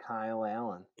is the Kyle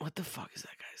Allen. What the fuck is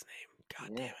that guy's name?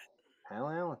 God damn it. Kyle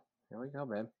Allen. Here we go,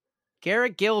 babe.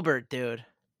 Garrett Gilbert, dude.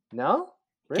 No?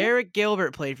 Really? Garrett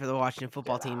Gilbert played for the Washington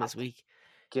football team this week.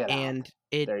 There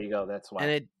you go. That's why.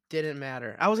 And it didn't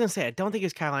matter. I was going to say, I don't think it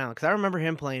was Kyle Allen, because I remember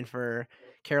him playing for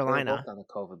Carolina. They were both on the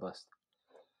COVID list.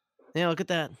 Yeah, look at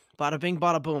that. Bada bing,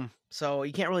 bada boom. So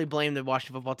you can't really blame the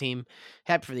Washington football team.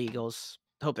 Happy for the Eagles.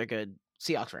 Hope they're good.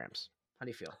 Seahawks, Rams. How do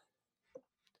you feel?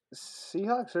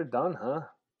 Seahawks are done, huh?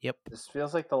 Yep. This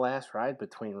feels like the last ride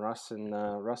between Russ and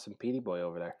Petey Boy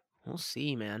over there. We'll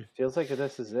see, man. Feels like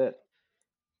this is it.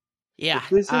 Yeah, if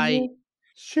this is it,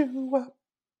 show up,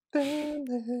 then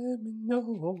let me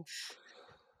know.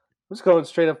 Let's go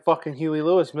straight up fucking Huey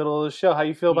Lewis, middle of the show. How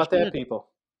you feel about that, people?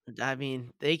 I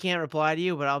mean, they can't reply to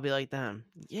you, but I'll be like them.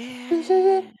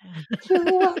 Yeah.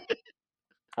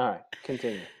 All right,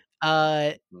 continue.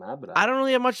 I don't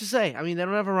really have much to say. I mean, they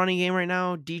don't have a running game right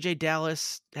now. DJ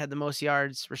Dallas had the most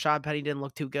yards. Rashad Penny didn't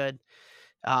look too good.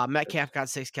 Metcalf got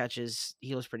 6 catches.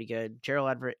 He was pretty good.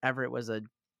 Gerald Everett was a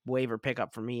waiver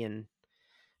pickup for me in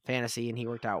fantasy, and he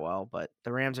worked out well. But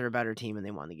the Rams are a better team, and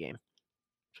they won the game.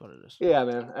 That's what it is. Yeah,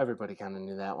 man. Everybody kind of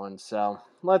knew that one. So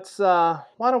let's. Why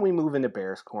don't we move into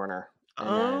Bears corner?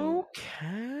 Okay.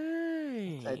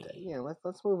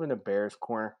 Let's move into Bears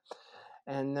corner,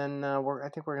 and then I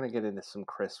think we're gonna get into some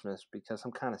Christmas, because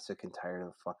I'm kind of sick and tired of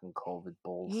the fucking COVID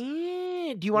bulls.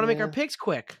 Yeah. Do you want to make our picks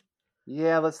quick?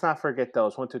 Yeah, let's not forget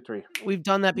those. 1, 2, 3. We've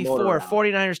done that before.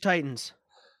 49ers, Titans.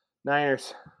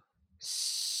 Niners.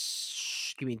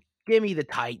 Give me the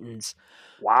Titans.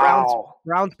 Wow.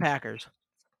 Browns, Packers.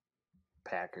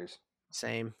 Packers.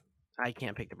 Same. I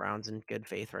can't pick the Browns in good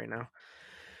faith right now.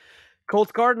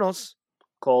 Colts, Cardinals.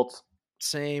 Colts.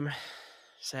 Same,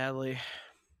 sadly.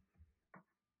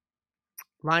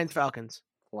 Lions, Falcons.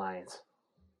 Lions.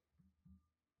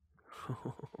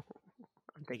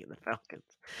 I'm taking the Falcons.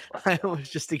 Let's I go.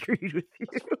 almost just agreed with you.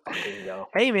 Let's fucking go.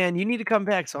 Hey, man, you need to come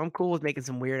back. So I'm cool with making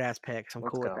some weird ass picks. I'm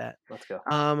cool with that. Let's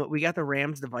go. We got the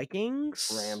Rams, the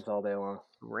Vikings. Rams all day long.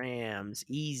 Rams,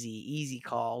 easy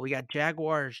call. We got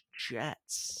Jaguars,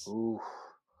 Jets. Ooh.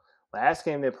 Last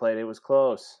game they played, it was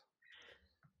close.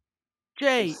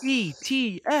 Jets,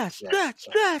 Jets.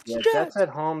 Yeah, Jets at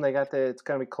home. It's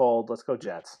gonna be cold. Let's go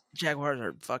Jets. Jaguars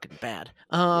are fucking bad.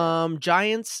 Yeah.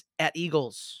 Giants at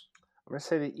Eagles. I'm gonna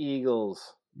say the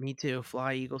Eagles. Me too.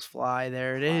 Fly, Eagles, fly.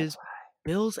 There it is. Fly.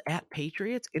 Bills at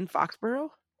Patriots in Foxborough.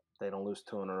 They don't lose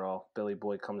 2 in a row. Billy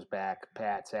Boy comes back.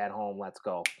 Pat's at home. Let's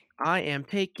go. I am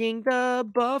taking the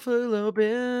Buffalo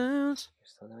Bills. You're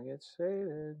still gonna get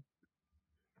shaded.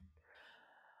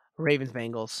 Ravens,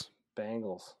 Bengals.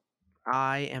 Bengals.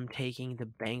 I am taking the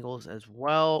Bengals as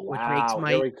well, Wow,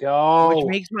 here we go. which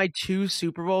makes my 2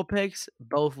 Super Bowl picks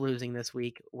both losing this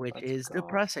week, which is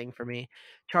depressing for me.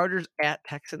 Chargers at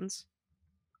Texans.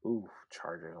 Ooh,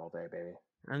 Chargers all day, baby.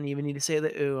 I don't even need to say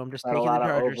the ooh. I'm just taking the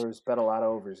Chargers. Bet a lot of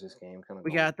overs this game.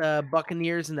 We got the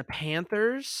Buccaneers and the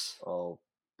Panthers. Oh,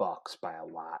 Bucks by a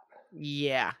lot.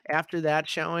 Yeah, after that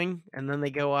showing, and then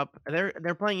they go up.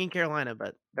 They're playing in Carolina,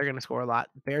 but they're going to score a lot.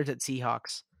 Bears at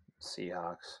Seahawks.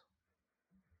 Seahawks.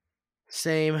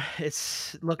 Same.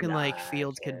 It's looking like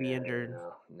Fields could be injured.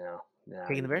 No.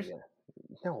 Taking the Bears?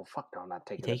 No, fuck no, I'm not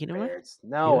taking the Bears.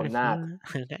 No, I'm not.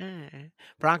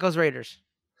 Broncos, Raiders.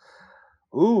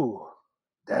 Ooh,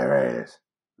 there it is.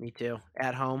 Me too.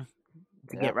 At home.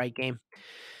 It's a get right game.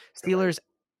 Steelers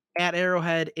at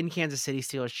Arrowhead in Kansas City.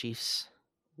 Steelers, Chiefs.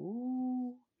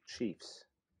 Ooh, Chiefs.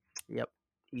 Yep.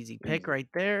 Easy pick right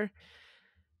there.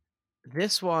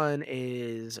 This one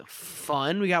is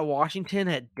fun. We got Washington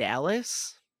at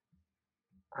Dallas.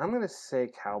 I'm going to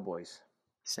say Cowboys.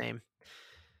 Same.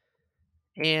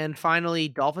 And finally,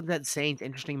 Dolphins at Saints.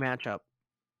 Interesting matchup.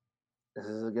 This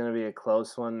is going to be a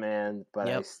close one, man, but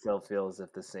I still feel as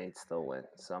if the Saints still win.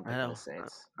 So I'm picking the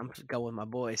Saints. I'm going with my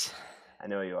boys. I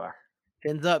know you are.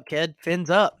 Fins up, kid.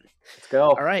 Fins up. Let's go.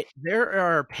 All right. There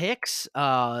are picks.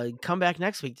 Come back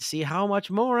next week to see how much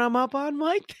more I'm up on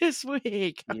Mike this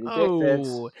week.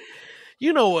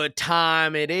 You know what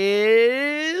time it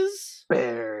is.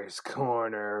 Bears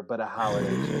corner, but a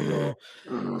holiday jingle.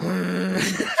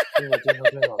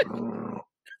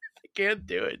 I can't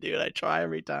do it, dude. I try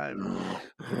every time.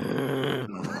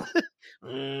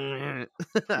 I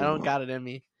don't got it in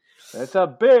me. That's a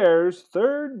Bears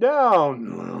third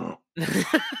down.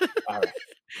 All right.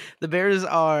 The Bears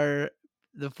are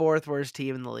the 4th worst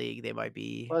team in the league. They might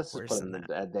be worse than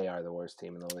that. They are the worst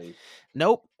team in the league.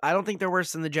 Nope. I don't think they're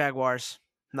worse than the Jaguars.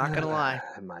 Not going to lie.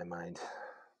 In my mind.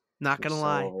 Not going to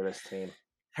lie. Over this team.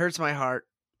 Hurts my heart.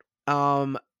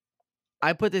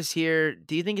 I put this here.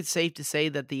 Do you think it's safe to say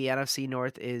that the NFC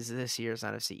North is this year's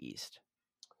NFC East?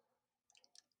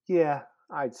 Yeah,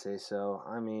 I'd say so.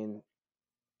 I mean,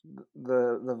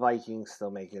 the Vikings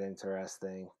still make it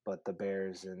interesting, but the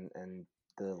Bears and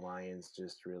the Lions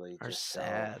just really are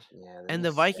sad. Yeah, and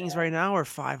the Vikings right now are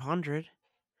 500.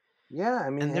 Yeah, I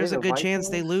mean, and there's a good chance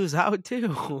they lose out too.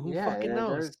 Who fucking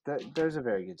knows? There's a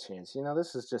very good chance. You know,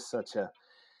 this is just such a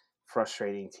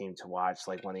frustrating team to watch.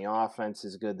 Like when the offense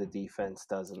is good, the defense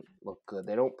doesn't look good.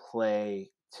 They don't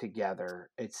play together,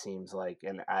 it seems like,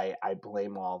 and I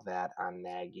blame all that on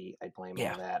Nagy. I blame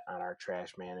all that on our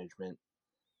trash management.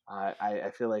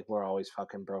 I feel like we're always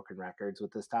fucking broken records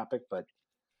with this topic, but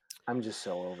I'm just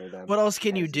so over them. What else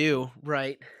can you do,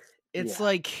 right? It's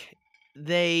like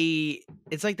they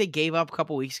gave up a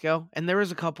couple weeks ago, and there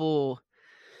was a couple.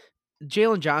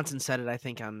 Jalen Johnson said it, I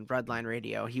think, on Redline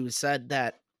Radio. He said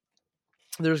that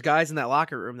there's guys in that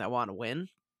locker room that want to win,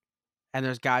 and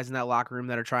there's guys in that locker room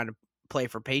that are trying to play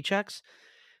for paychecks,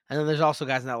 and then there's also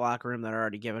guys in that locker room that are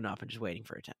already given up and just waiting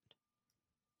for a turn.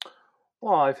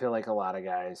 Well, I feel like a lot of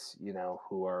guys, you know,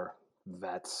 who are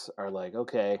vets are like,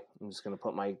 okay, I'm just going to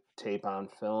put my tape on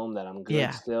film that I'm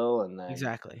good still, and then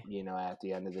you know, at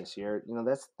the end of this year, you know,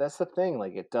 that's the thing.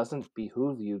 Like, it doesn't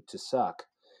behoove you to suck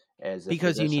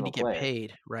because you need to get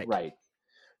paid, right? Right.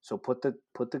 So put the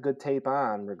good tape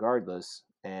on regardless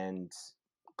and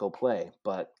go play.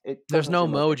 But there's no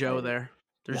mojo there.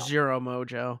 There's zero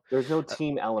mojo. There's no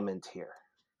team element here.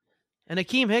 And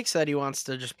Akeem Hicks said he wants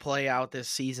to just play out this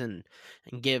season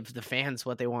and give the fans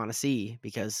what they want to see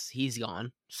because he's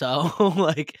gone. So,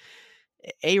 like,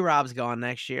 A-Rob's gone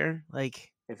next year.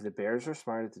 Like, if the Bears were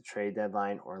smart at the trade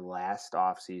deadline or last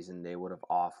offseason, they would have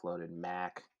offloaded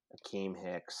Mack Akeem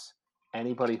Hicks,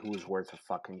 anybody who was worth a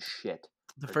fucking shit.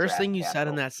 The For first draft thing you said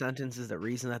in capital. that sentence is the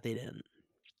reason that they didn't.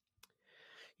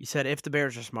 You said if the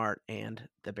Bears are smart, and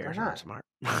the They're Bears aren't not. smart.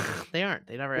 They aren't.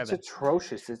 They never have It's been.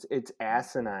 atrocious. It's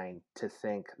asinine to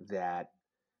think that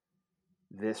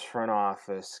this front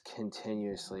office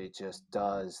continuously just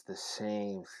does the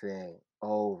same thing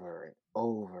over and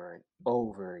over and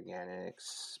over again and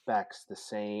expects the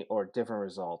same or different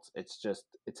results. It's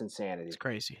It's insanity.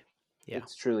 crazy. Yeah.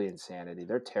 It's truly insanity.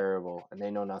 They're terrible and they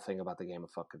know nothing about the game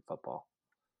of fucking football.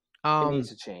 It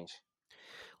needs Um, to change.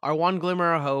 our one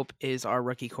glimmer of hope is our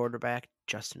rookie quarterback,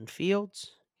 Justin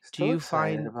Fields. Do Still you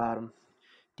excited find about him.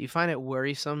 do you find it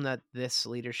worrisome that this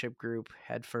leadership group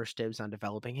had first dibs on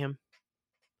developing him?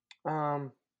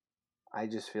 I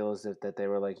just feel as if that they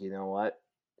were like, you know what?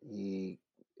 He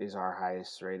is our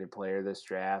highest rated player this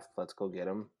draft. Let's go get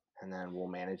him. And then we'll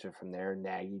manage it from there.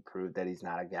 Nagy proved that he's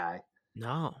not a guy.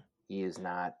 No. He is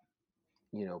not,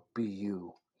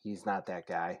 BU. He's not that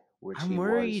guy, which I'm he was,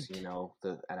 worried.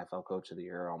 the NFL coach of the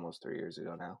year almost 3 years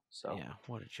ago now. So, Yeah,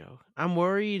 what a joke. I'm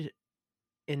worried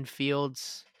in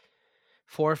Fields,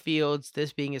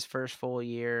 this being his first full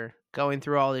year, going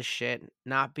through all this shit,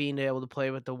 not being able to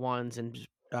play with the ones in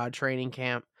training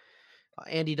camp,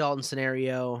 Andy Dalton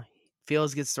scenario,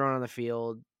 Fields gets thrown on the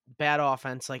field, bad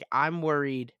offense. Like, I'm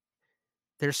worried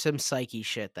there's some psyche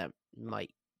shit that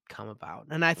might come about.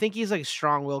 And I think he's like a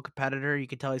strong-willed competitor. You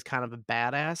can tell he's kind of a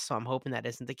badass, so I'm hoping that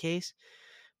isn't the case.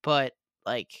 But,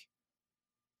 like,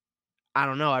 I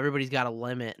don't know. Everybody's got a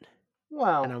limit, and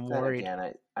well, I'm then worried.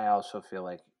 again, I also feel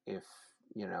like if,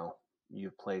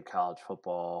 you've played college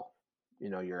football,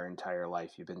 your entire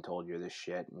life, you've been told you're this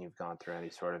shit and you've gone through any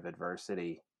sort of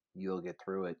adversity, you'll get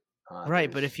through it.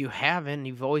 Right, but if you haven't,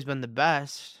 you've always been the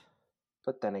best.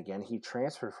 But then again, he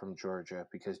transferred from Georgia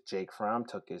because Jake Fromm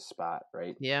took his spot,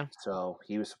 right? Yeah, So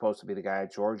he was supposed to be the guy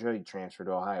at Georgia. He transferred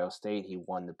to Ohio State. He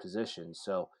won the position.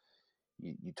 So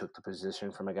you took the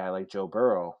position from a guy like Joe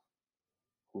Burrow,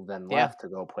 who then yeah, left to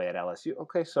go play at LSU.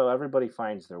 Okay, so everybody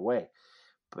finds their way.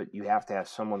 But you have to have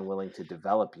someone willing to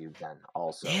develop you then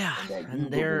also, yeah, and that you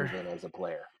and believe in as a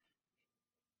player.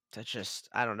 that's just,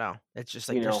 I don't know. It's just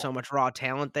like You there's know, so much raw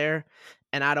talent there,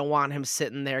 and I don't want him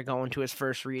sitting there going to his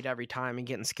first read every time and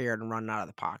getting scared and running out of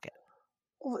the pocket.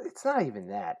 well, it's not even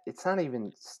that. It's not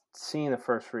even seeing the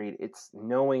first read. It's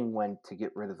knowing when to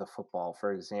get rid of the football.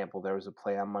 For example, there was a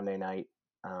play on Monday night,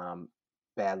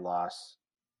 bad loss,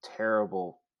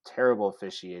 terrible, terrible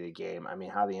officiated game. I mean,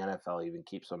 how the NFL even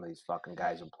keeps some of these fucking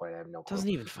guys in play, I have no clue. Doesn't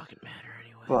even fucking matter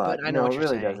anyway. But But I know no, what it you're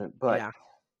really saying. doesn't. But Yeah,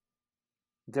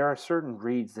 there are certain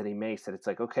reads that he makes that it's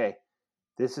like, okay,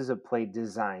 this is a play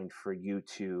designed for you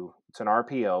to, it's an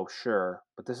RPO, sure,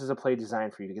 but this is a play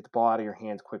designed for you to get the ball out of your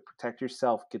hands quick, protect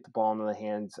yourself, get the ball into the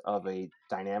hands of a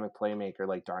dynamic playmaker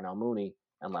like Darnell Mooney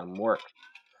and let him work.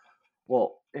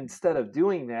 Well, instead of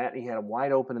doing that, he had him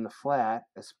wide open in the flat,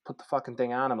 put the fucking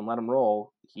thing on him and let him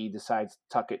roll. He decides to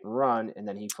tuck it and run, and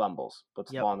then he fumbles, puts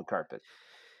the yep. ball on the carpet.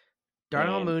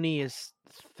 Darnell And, Mooney is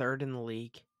third in the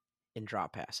league in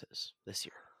drop passes this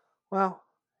year. well,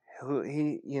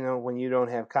 when you don't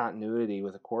have continuity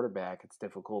with a quarterback, it's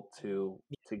difficult to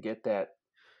get that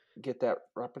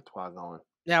repertoire going.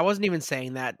 Yeah, I wasn't even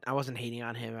saying that. I wasn't hating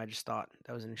on him. I just thought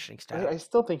that was an interesting I, stat. I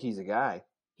still think he's a guy.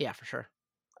 Yeah, for sure.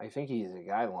 I think he's a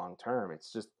guy long term.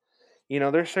 It's just,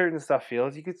 there's certain stuff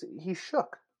feels he's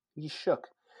shook. He's shook.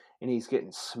 And he's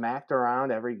getting smacked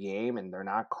around every game, and they're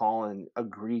not calling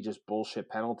egregious bullshit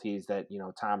penalties that,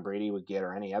 Tom Brady would get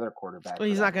or any other quarterback Well, for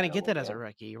he's that not going to matter get would that as a get.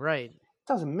 rookie, right?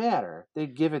 Doesn't matter.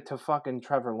 They'd give it to fucking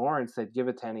Trevor Lawrence. They'd give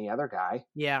it to any other guy.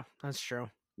 Yeah, that's true.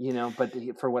 But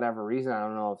for whatever reason, I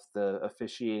don't know if the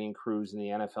officiating crews in the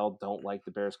NFL don't like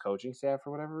the Bears coaching staff for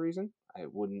whatever reason.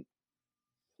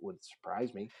 Would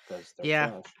surprise me because they're Yeah,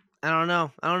 trash. I don't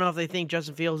know. I don't know if they think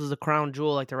Justin Fields is a crown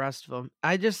jewel like the rest of them.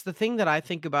 The thing that I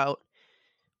think about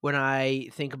when I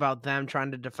think about them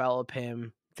trying to develop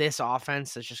him, this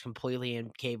offense is just completely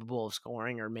incapable of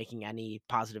scoring or making any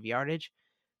positive yardage.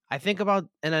 I think about,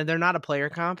 and they're not a player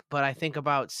comp, but I think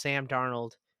about Sam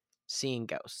Darnold seeing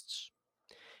ghosts.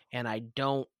 And I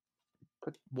don't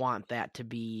But want that to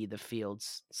be the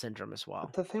Fields syndrome as but well.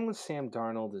 the thing with Sam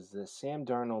Darnold is this: Sam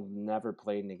Darnold never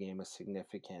played in a game of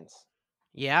significance.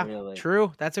 Yeah, Really,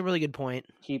 true. That's a really good point.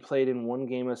 he played in one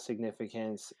game of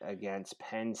significance against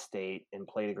Penn State and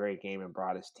played a great game and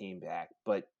brought his team back.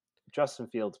 But Justin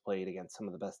Fields played against some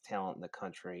of the best talent in the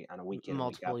country on a week in and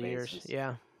week Multiple out years. basis.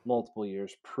 Yeah. Multiple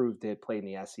years, proved it. Played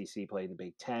in the SEC, played in the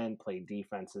Big Ten, played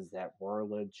defenses that were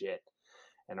legit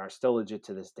and are still legit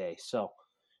to this day. So,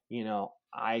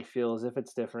 I feel as if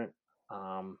it's different. You're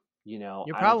I don't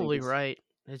think probably it's right.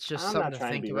 It's just I'm something not to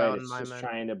trying to think be right. about in It's my just mind.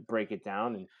 trying to break it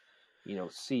down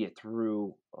and see it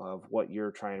through of what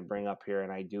you're trying to bring up here.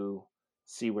 And I do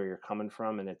see where you're coming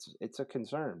from, and it's a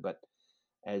concern. But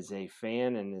as a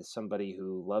fan and as somebody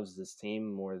who loves this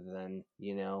team more than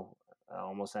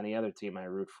almost any other team I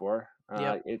root for,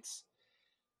 Yep.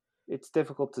 it's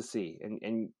difficult to see,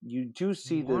 and you do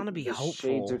see You the want to be the shades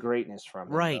hopeful. of greatness from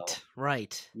him, though.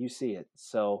 Right. You see it.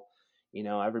 So,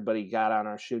 everybody got on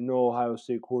our shit. No Ohio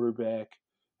State quarterback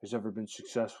has ever been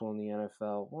successful in the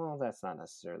NFL. Well, that's not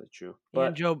necessarily true.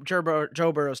 And But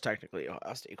Joe Burrow's technically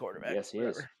Ohio State quarterback. yes, he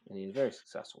is. Whatever. And he's very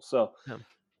successful. So Yeah.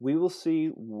 we will see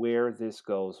where this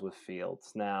goes with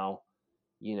Fields. Now,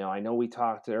 I know we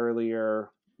talked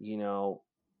earlier,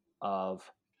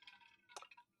 of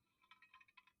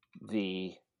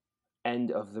the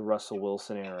end of the Russell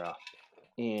Wilson era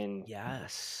in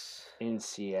Yes. in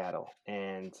Seattle.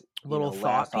 And, Little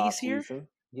thought last piece here. offseason,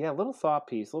 yeah, a little thought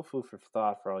piece, a little food for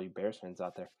thought for all you Bears fans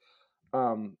out there.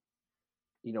 Um,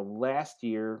 last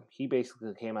year, he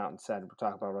basically came out and said, we're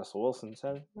talking about Russell Wilson,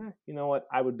 said, you know what?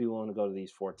 I would be willing to go to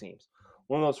these 4 teams.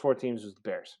 One of those 4 teams was the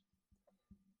Bears.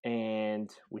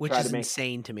 And Which is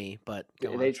insane to me, but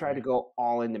go on. they tried to go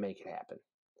all in to make it happen.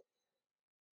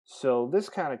 So this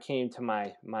kind of came to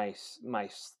my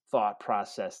thought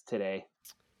process today.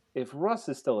 If Russ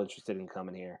is still interested in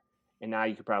coming here, and now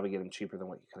you could probably get him cheaper than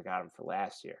what you could have got him for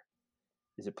last year,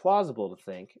 is it plausible to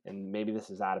think, and maybe this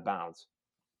is out of bounds,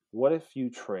 what if you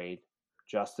trade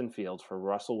Justin Fields for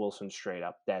Russell Wilson straight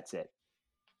up? That's it.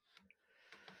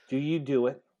 Do you do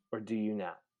it or do you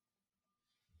not?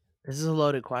 This is a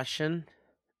loaded question.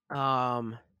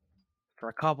 For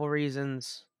a couple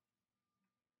reasons.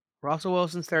 Russell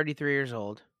Wilson's 33 years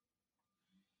old.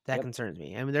 That concerns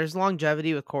me. I mean, there's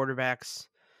longevity with quarterbacks.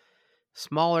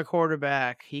 Smaller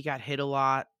quarterback, he got hit a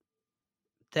lot.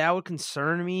 That would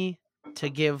concern me to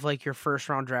give like your first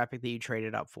round draft pick that you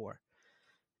traded up for.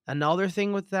 Another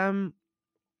thing with them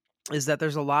is that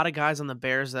there's a lot of guys on the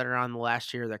Bears that are on the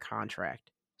last year of their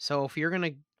contract. So if you're going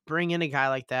to bring in a guy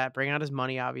like that, bring out his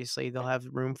money, obviously, they'll have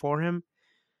room for him.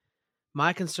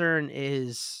 My concern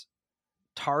is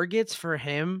targets for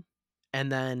him, and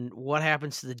then what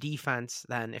happens to the defense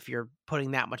then if you're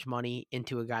putting that much money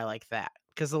into a guy like that.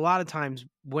 Because a lot of times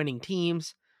winning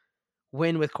teams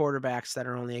win with quarterbacks that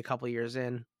are only a couple years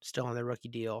in, still on their rookie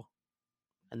deal,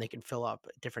 and they can fill up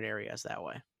different areas that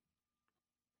way.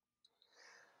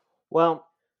 Well,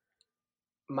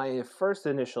 my first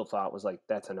initial thought was like,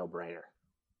 that's a no-brainer.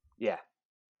 Yeah.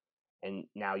 And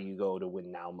now you go to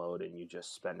win now mode and you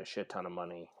just spend a shit ton of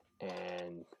money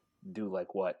and do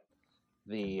like what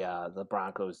the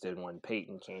Broncos did when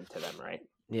Peyton came to them, right?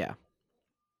 Yeah.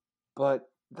 But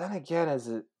then again, as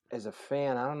a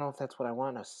fan, I don't know if that's what I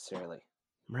want necessarily.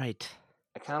 Right.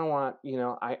 I kind of want,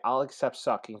 I'll accept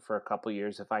sucking for a couple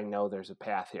years if I know there's a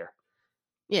path here.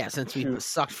 Yeah, since we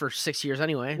sucked for 6 years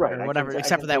anyway, right, or whatever,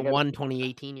 except for that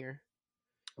 2018 year.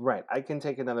 Right. I can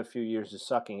take another few years of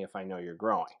sucking if I know you're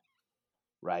growing.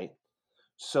 Right.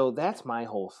 So that's my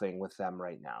whole thing with them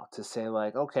right now, to say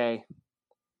like, okay,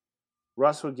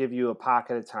 Russ would give you a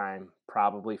pocket of time,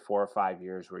 probably 4 or 5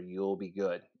 years where you'll be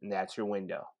good, and that's your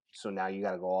window. So now you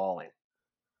got to go all in.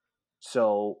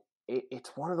 So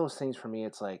it's one of those things for me.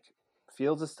 It's like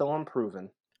Fields is still unproven,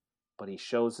 but he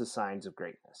shows the signs of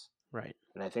greatness. Right.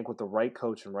 And I think with the right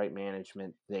coach and right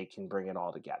management, they can bring it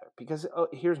all together. Because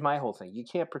here's my whole thing. You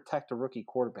can't protect a rookie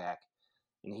quarterback,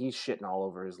 and he's shitting all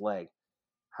over his leg.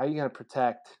 How are you going to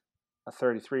protect a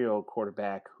 33-year-old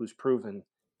quarterback who's proven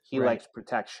he likes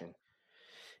protection?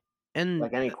 And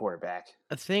like any quarterback.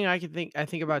 A thing I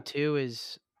think about too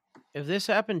is if this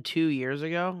happened 2 years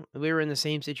ago, we were in the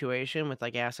same situation with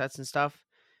like assets and stuff,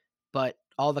 but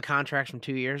all the contracts from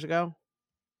 2 years ago,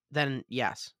 then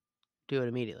yes, do it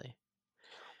immediately.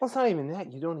 Well, it's not even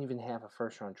that. You don't even have a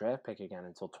first-round draft pick again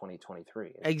until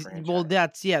 2023 as a franchise. Well,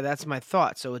 that's my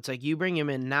thought. So it's like you bring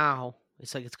him in now.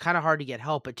 It's like it's kind of hard to get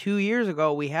help. But 2 years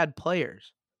ago, we had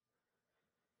players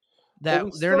that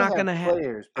they're not going to have.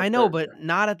 I know, but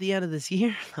not at the end of this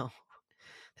year, though.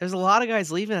 There's a lot of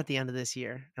guys leaving at the end of this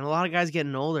year, and a lot of guys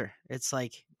getting older. It's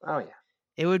like, oh yeah,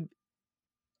 it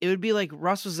would be like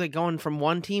Russ was like going from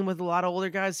one team with a lot of older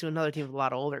guys to another team with a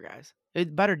lot of older guys. It's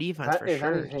better defense for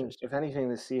sure. If anything,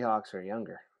 the Seahawks are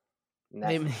younger.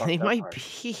 They might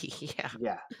be, yeah.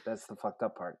 Yeah, that's the fucked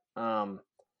up part.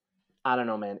 I don't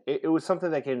know, man. It was something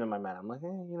that came to my mind. I'm like,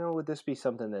 would this be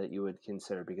something that you would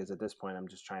consider? Because at this point, I'm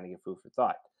just trying to get food for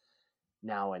thought.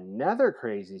 Now, another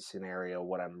crazy scenario,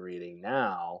 what I'm reading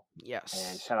now. Yes.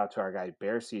 And shout out to our guy,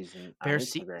 Bear Season on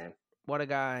Instagram. What a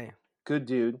guy. Good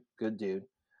dude.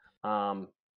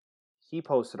 He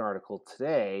posted an article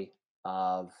today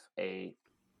of a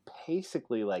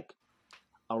basically like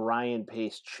a Ryan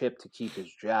Pace chip to keep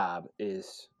his job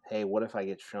is, hey, what if I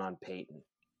get Sean Payton?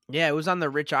 Yeah, it was on the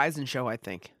Rich Eisen show, I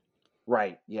think.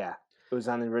 Right, yeah. It was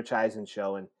on the Rich Eisen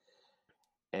show,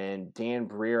 and Dan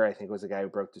Breer, I think, was the guy who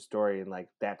broke the story, and like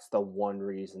that's the one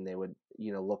reason they would,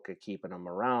 look at keeping him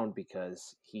around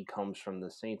because he comes from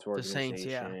the Saints The Saints, organization,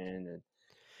 yeah. and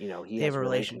he They have has a a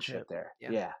relationship relationship. there.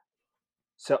 Yeah. Yeah.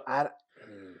 So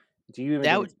do you even That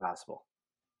think would, it's possible?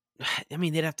 I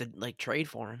mean, they'd have to like trade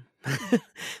for him.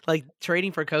 Like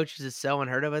trading for coaches is so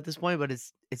unheard of at this point, but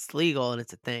it's legal and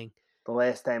it's a thing. The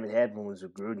last time it happened was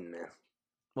with Gruden, man.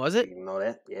 Was it? You know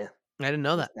that? Yeah. I didn't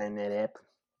know that. Last time that happened.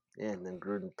 Yeah, and then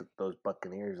Gruden took those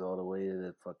Buccaneers all the way to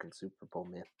the fucking Super Bowl,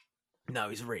 man. No,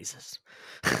 he's racist.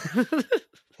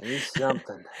 He's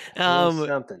something. He's um,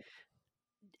 something.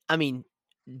 I mean,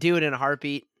 do it in a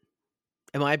heartbeat.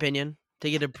 In my opinion, to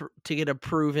get a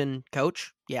proven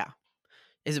coach, yeah.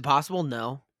 Is it possible?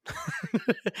 No.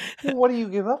 Well, what do you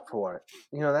give up for it?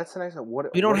 That's the nice one.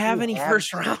 We don't What do have you any have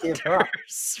first to give up?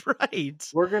 rounders, right?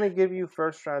 We're going to give you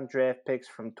first round draft picks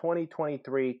from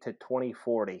 2023 to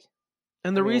 2040.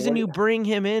 And the reason you bring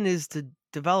him in is to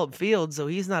develop Fields, so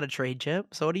he's not a trade chip.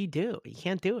 So what do? You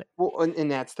can't do it. Well, and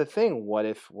that's the thing. What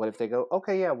if they go,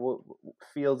 okay, yeah, well,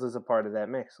 Fields is a part of that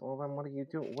mix. Well, then what do you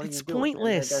do? What are you doing?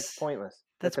 Pointless. That's pointless.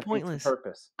 That's defeats pointless. the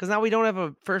purpose. Because now we don't have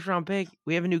a first round pick.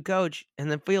 We have a new coach,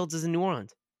 and then Fields is in New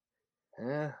Orleans.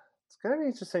 Yeah, it's gonna be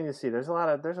interesting to see. There's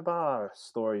about a lot of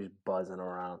stories buzzing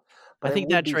around. But I think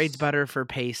that trade's better for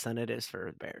Pace than it is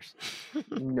for the Bears.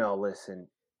 No, listen,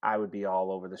 I would be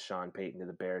all over the Sean Payton to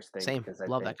the Bears thing. Same. Because I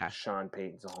Love think that guy. Sean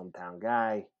Payton's a hometown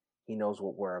guy. He knows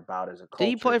what we're about as a culture. Did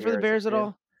he play for the Bears at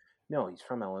all? No, he's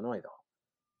from Illinois, though.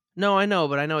 No, I know,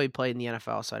 but I know he played in the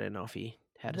NFL, so I didn't know if he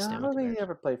had to stand with the Bears. I don't think he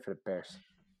ever played for the Bears.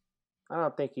 I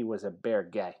don't think he was a Bear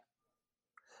guy.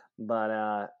 But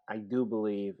I do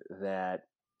believe that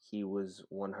he was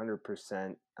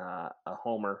 100% a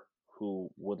homer who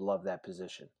would love that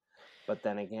position. But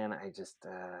then again, I just,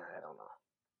 I don't know.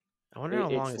 I wonder how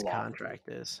long his contract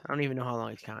is. I don't even know how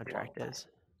long his contract is.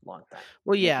 Long time.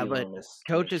 Well, yeah, but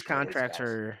coaches' contracts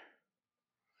are,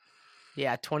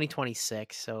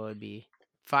 2026, so it would be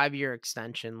 5-year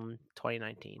extension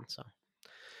 2019. So,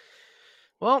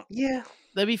 well, yeah,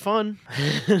 that'd be fun.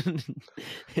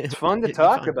 It's fun to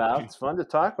talk about. It's fun to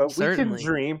talk about.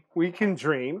 Certainly. We can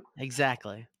dream.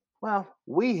 Exactly. Well,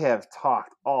 we have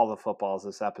talked all the footballs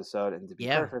this episode, and to be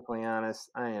perfectly honest,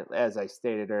 as I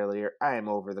stated earlier, I am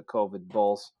over the COVID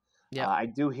Bulls. Yeah, I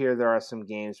do hear there are some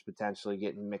games potentially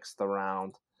getting mixed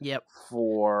around. Yep.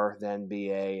 For the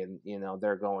NBA, and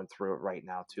they're going through it right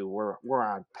now too. We're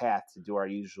on path to do our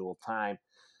usual time.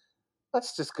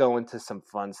 Let's just go into some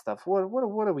fun stuff. What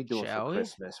are we doing for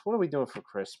Christmas? What are we doing for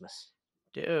Christmas?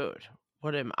 Dude,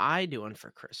 what am I doing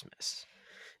for Christmas?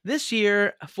 This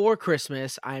year, for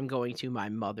Christmas, I'm going to my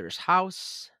mother's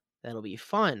house. That'll be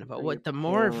fun. But what the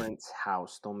more parents'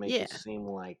 house don't make it seem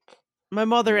like my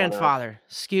mother and father.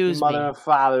 Excuse me. Mother and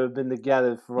father have been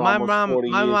together for almost 40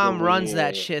 years. My mom runs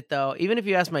that shit, though. Even if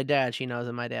you ask my dad, she knows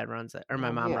that my dad runs that, or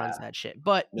my mom runs that shit.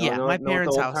 But my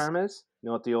parents' house. You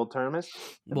know what the old term is?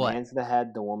 The man's the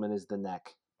head, the woman is the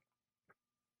neck.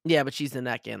 Yeah, but she's the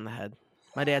neck and the head.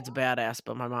 My dad's a badass,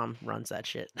 but my mom runs that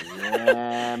shit.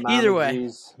 Yeah, either way,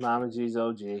 Mama G's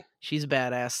OG. She's a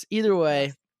badass. Either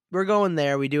way, we're going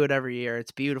there. We do it every year.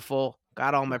 It's beautiful.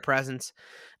 Got all my presents.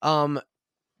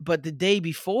 But the day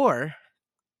before,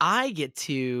 I get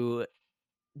to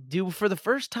do, for the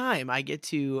first time, I get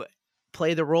to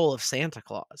play the role of Santa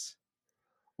Claus.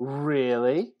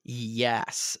 Really?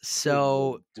 Yes.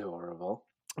 So adorable.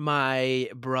 My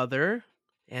brother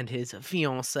and his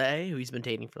fiance, who he's been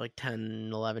dating for like 10,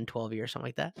 11, 12 years, something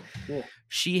like that. Yeah.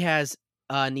 She has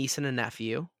a niece and a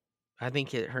nephew. I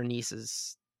think her niece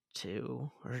is 2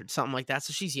 or something like that.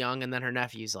 So she's young, and then her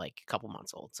nephew's like a couple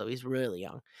months old. So he's really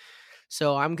young.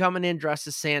 So I'm coming in dressed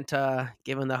as Santa,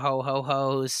 giving the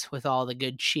ho-ho-hos with all the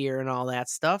good cheer and all that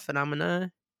stuff. And I'm going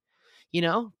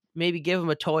to, maybe give him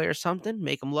a toy or something,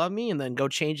 make him love me, and then go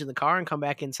change in the car and come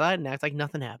back inside and act like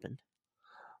nothing happened.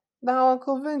 Now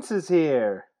Uncle Vince is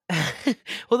here.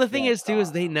 Well, the thing is, too,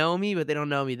 is they know me, but they don't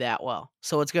know me that well.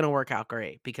 So it's going to work out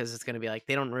great because it's going to be like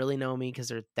they don't really know me because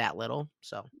they're that little.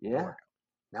 So yeah.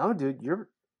 No, dude,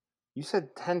 you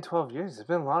said 10, 12 years. It's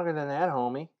been longer than that,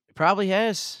 homie. It probably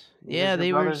has. Yeah,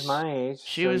 they were my age.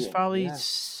 She was probably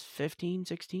 15,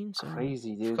 16. So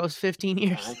crazy, dude. Close 15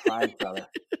 years. I'm 5, brother.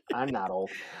 I'm not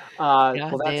old.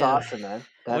 Well, that's awesome, man.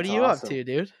 What are you up to,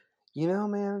 dude?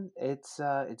 Man, it's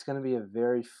going to be a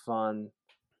very fun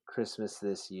Christmas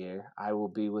this year, I will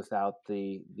be without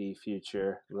the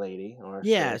future lady, or should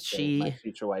I Yeah, say my she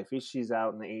future wifey. She's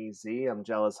out in AZ. I'm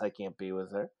jealous I can't be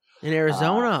with her. in Uh,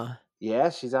 Arizona. yeah,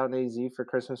 she's out in AZ for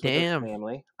Christmas with her Damn.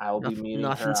 family. I will be meeting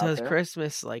Nothing her out says there.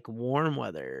 Christmas like warm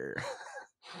weather.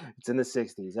 It's in the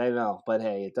 60s, I know, but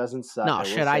hey, it doesn't suck. No, I will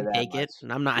shit, say I'd that take much. it.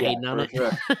 I'm not Yeah, hating on for it.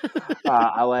 sure.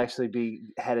 I'll actually be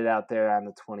headed out there on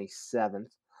the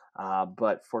 27th.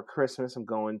 But for Christmas, I'm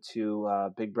going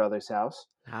to Big Brother's house.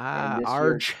 And this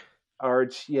year,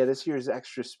 Arj. this year is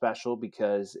extra special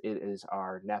because it is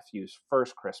our nephew's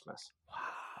first Christmas.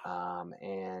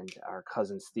 And our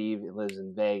cousin Steve lives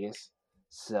in Vegas.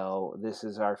 So this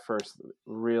is our first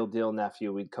real deal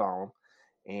nephew, we'd call him.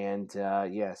 And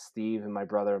Steve and my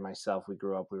brother and myself, we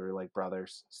grew up, we were like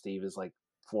brothers. Steve is like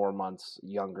 4 months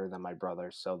younger than my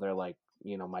brother. So they're like,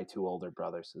 my two older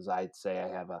brothers. As I'd say, I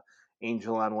have a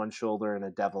angel on one shoulder and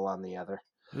a devil on the other.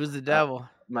 Who's the devil?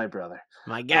 My brother.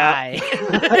 My guy.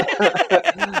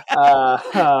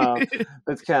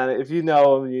 That's kind of, if you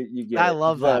know him, you get I it.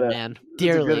 love But that man it's a good.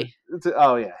 dearly.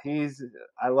 Oh yeah,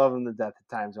 I love him to death. At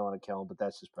times I want to kill him, but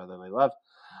that's just brotherly love.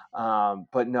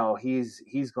 But no,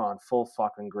 he's gone full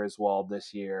fucking Griswold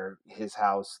this year. His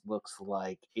house looks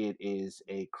like it is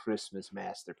a Christmas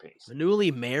masterpiece.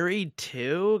 Newly married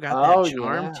too, got that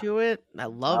charm to it. I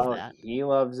love that. He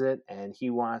loves it, and he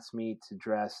wants me to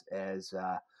dress as.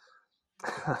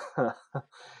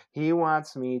 He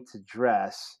wants me to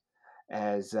dress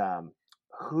as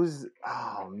who's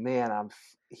oh man,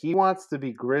 he wants to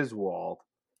be Griswold.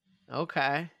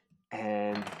 Okay.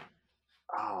 And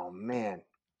oh man.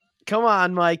 Come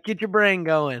on, Mike, get your brain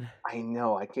going. I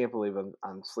know, I can't believe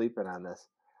I'm sleeping on this.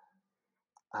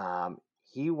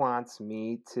 He wants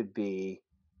me to be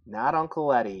not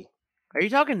Uncle Eddie. Are you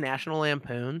talking National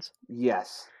Lampoons?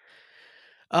 Yes.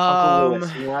 Uncle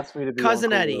Lewis. He wants me to be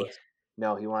Cousin Uncle Eddie. Lewis.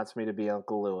 No, he wants me to be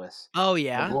Uncle Lewis. Oh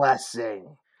yeah. The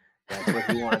blessing. That's what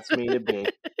he wants me to be.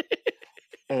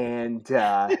 And it's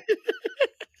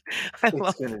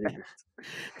gonna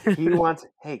be. He wants.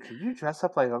 Hey, can you dress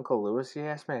up like Uncle Lewis? He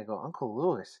asked me. I go, Uncle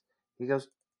Lewis. He goes,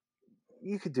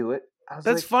 you could do it. I was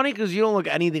That's like, funny because you don't look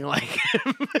anything like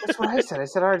him. That's what I said. I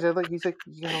said, RJ, look. He's like,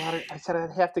 you got a lot of. I said,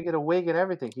 I'd have to get a wig and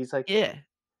everything. He's like, yeah.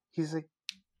 He's like,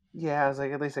 yeah. I was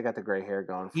like, at least I got the gray hair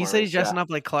going for me. You said he's dressing up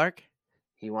like Clark.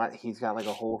 He's got like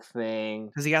a whole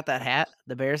thing. Has he got that hat,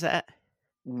 the Bears hat?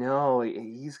 No,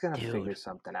 he's gonna figure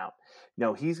something out.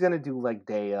 No, he's gonna do like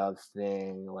day of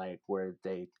thing, like where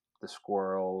the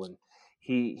squirrel, and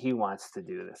he wants to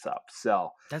do this up.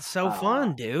 So that's so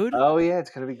fun, dude. Oh yeah,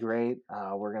 it's gonna be great.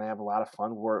 We're gonna have a lot of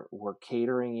fun. We're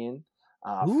catering in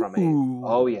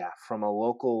from a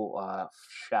local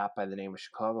shop by the name of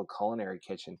Chicago Culinary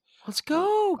Kitchen. Let's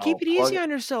go. Keep it easy on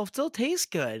yourself. Still tastes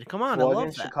good. Come on, I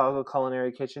love that. Chicago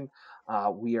Culinary Kitchen.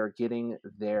 We are getting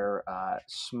their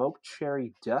smoked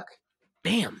cherry duck.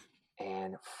 Damn.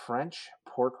 And French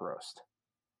pork roast.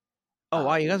 Oh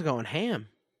wow, you guys are going ham.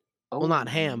 Well, not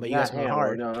ham, but you guys are going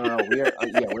hard. No. We are.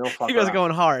 We don't fuck You guys are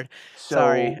going hard. So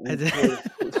sorry.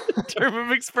 Term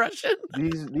of expression.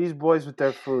 These boys with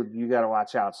their food, you got to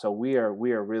watch out. So we are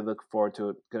really looking forward to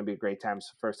it. Going to be a great time. It's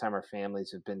the first time our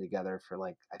families have been together for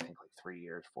I think 3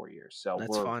 years, 4 years. So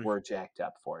we're jacked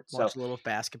up for it. Watch a little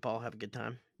basketball, have a good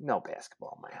time. No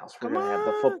basketball in my house. We're gonna have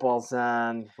the footballs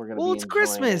on. We're gonna. Well, it's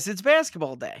Christmas. It's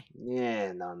basketball day.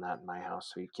 Yeah, no, not in my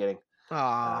house. Are you kidding? We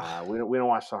don't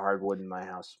watch the hardwood in my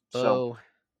house. So,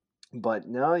 but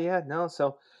no.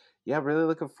 So, really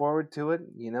looking forward to it.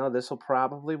 This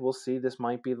we'll see. This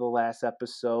might be the last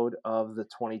episode of the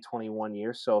 2021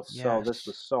 year. So this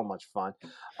was so much fun.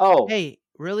 Oh, hey,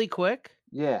 really quick.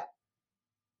 Yeah.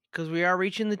 Because we are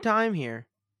reaching the time here.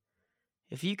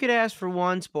 If you could ask for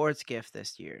one sports gift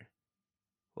this year,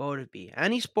 what would it be?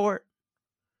 Any sport,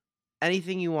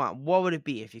 anything you want. What would it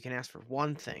be if you can ask for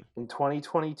one thing? In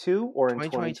 2022 or in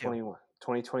 2021?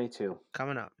 2022.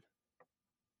 Coming up.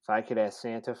 If I could ask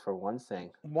Santa for one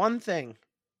thing. One thing.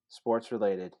 Sports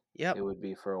related. Yep. It would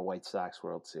be for a White Sox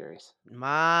World Series.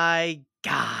 My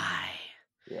guy.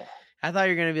 Yeah. I thought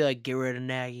you were going to be like, get rid of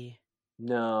Nagy.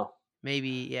 No.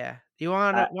 Maybe, yeah. Do you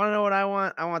want to know what I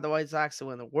want? I want the White Sox to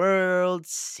win the World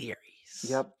Series.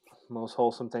 Yep. Most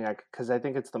wholesome thing because I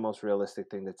think it's the most realistic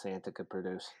thing that Santa could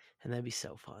produce. And that'd be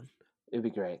so fun. It'd be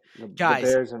great. Guys,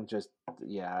 the Bears, I'm just,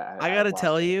 I got to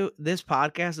tell you, this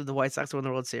podcast of the White Sox to win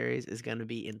the World Series is going to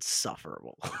be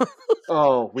insufferable.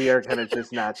 We are going to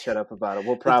just not shut up about it.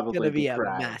 We'll probably be a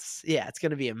mess. Yeah, it's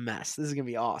going to be a mess. This is going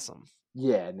to be awesome.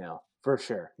 Yeah, no, for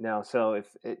sure. No, so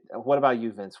what about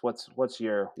you, Vince? What's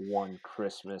your one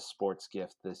Christmas sports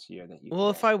gift this year that you? Well,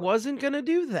 if I wasn't going to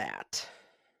do that,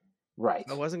 Right.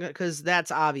 I wasn't gonna, because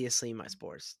that's obviously my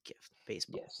sports gift.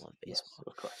 Baseball. Yes. Love Yes. baseball.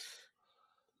 Of course.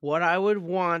 What I would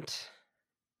want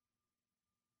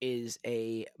is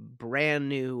a brand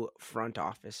new front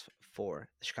office for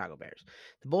the Chicago Bears.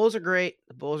 The Bulls are great.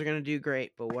 The Bulls are going to do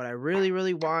great. But what I really,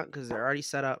 really want, because they're already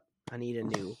set up, I need a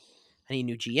new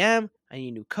GM. I need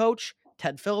a new coach.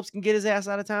 Ted Phillips can get his ass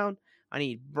out of town. I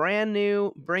need brand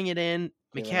new, bring it in.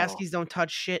 McCaskies don't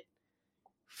touch shit.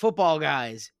 Football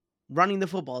guys running the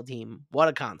football team. What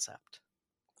a concept.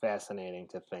 Fascinating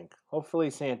to think. Hopefully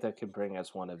Santa can bring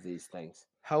us one of these things.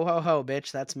 Ho, ho, ho,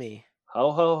 bitch. That's me.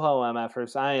 Ho, ho, ho,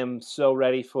 MFers. I am so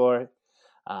ready for it.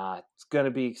 It's going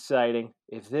to be exciting.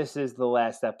 If this is the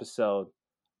last episode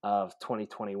of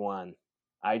 2021,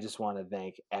 I just want to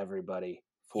thank everybody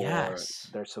for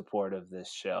their support of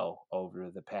this show over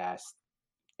the past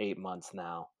 8 months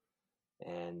now.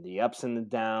 And the ups and the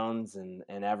downs and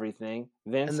everything.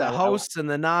 Vince, and the hosts and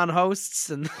the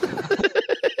non-hosts and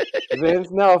Vince,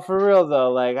 no, for real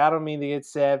though. Like, I don't mean to get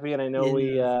sappy, and I know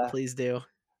please do.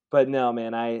 But no,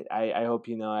 man, I hope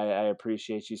you know I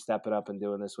appreciate you stepping up and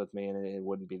doing this with me, and it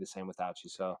wouldn't be the same without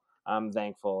you. So I'm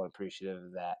thankful and appreciative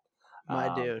of that.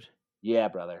 My dude. Yeah,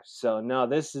 brother. So no,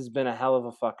 this has been a hell of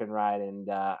a fucking ride, and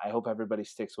I hope everybody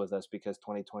sticks with us because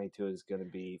 2022 is going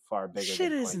to be far bigger. Shit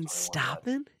than isn't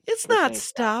stopping. Was. It's not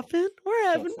stopping.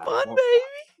 We're having fun, baby.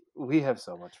 We have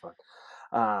so much fun.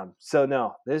 So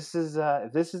no, this is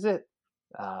it.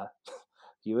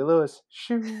 Huey Lewis,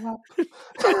 shoe up.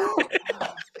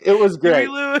 It was great. Huey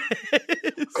Lewis.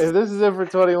 If this is it for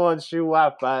 21, shoe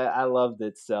up. I loved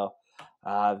it. So,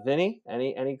 Vinny,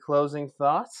 any closing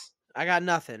thoughts? I got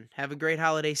nothing. Have a great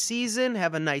holiday season.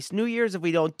 Have a nice New Year's. If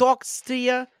we don't talk to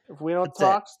you,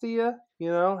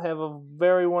 have a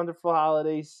very wonderful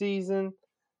holiday season.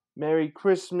 Merry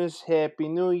Christmas, Happy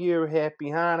New Year, Happy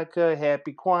Hanukkah,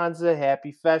 Happy Kwanzaa,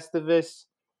 Happy Festivus.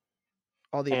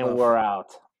 All the and above. We're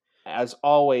out. As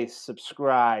always,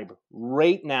 subscribe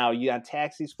right now. You on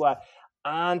Taxi Squad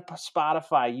on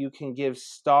Spotify. You can give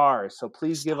stars, so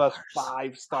please give us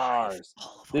 5 stars.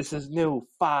 This is new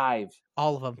 5.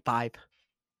 All of them 5.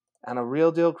 On a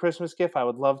real deal Christmas gift, I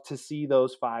would love to see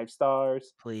those 5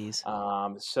 stars, please.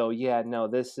 So yeah, no,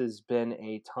 this has been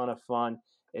a ton of fun.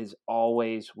 As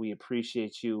always, we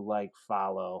appreciate you. Like,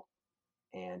 follow,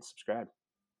 and subscribe.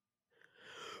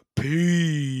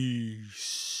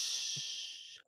 Peace.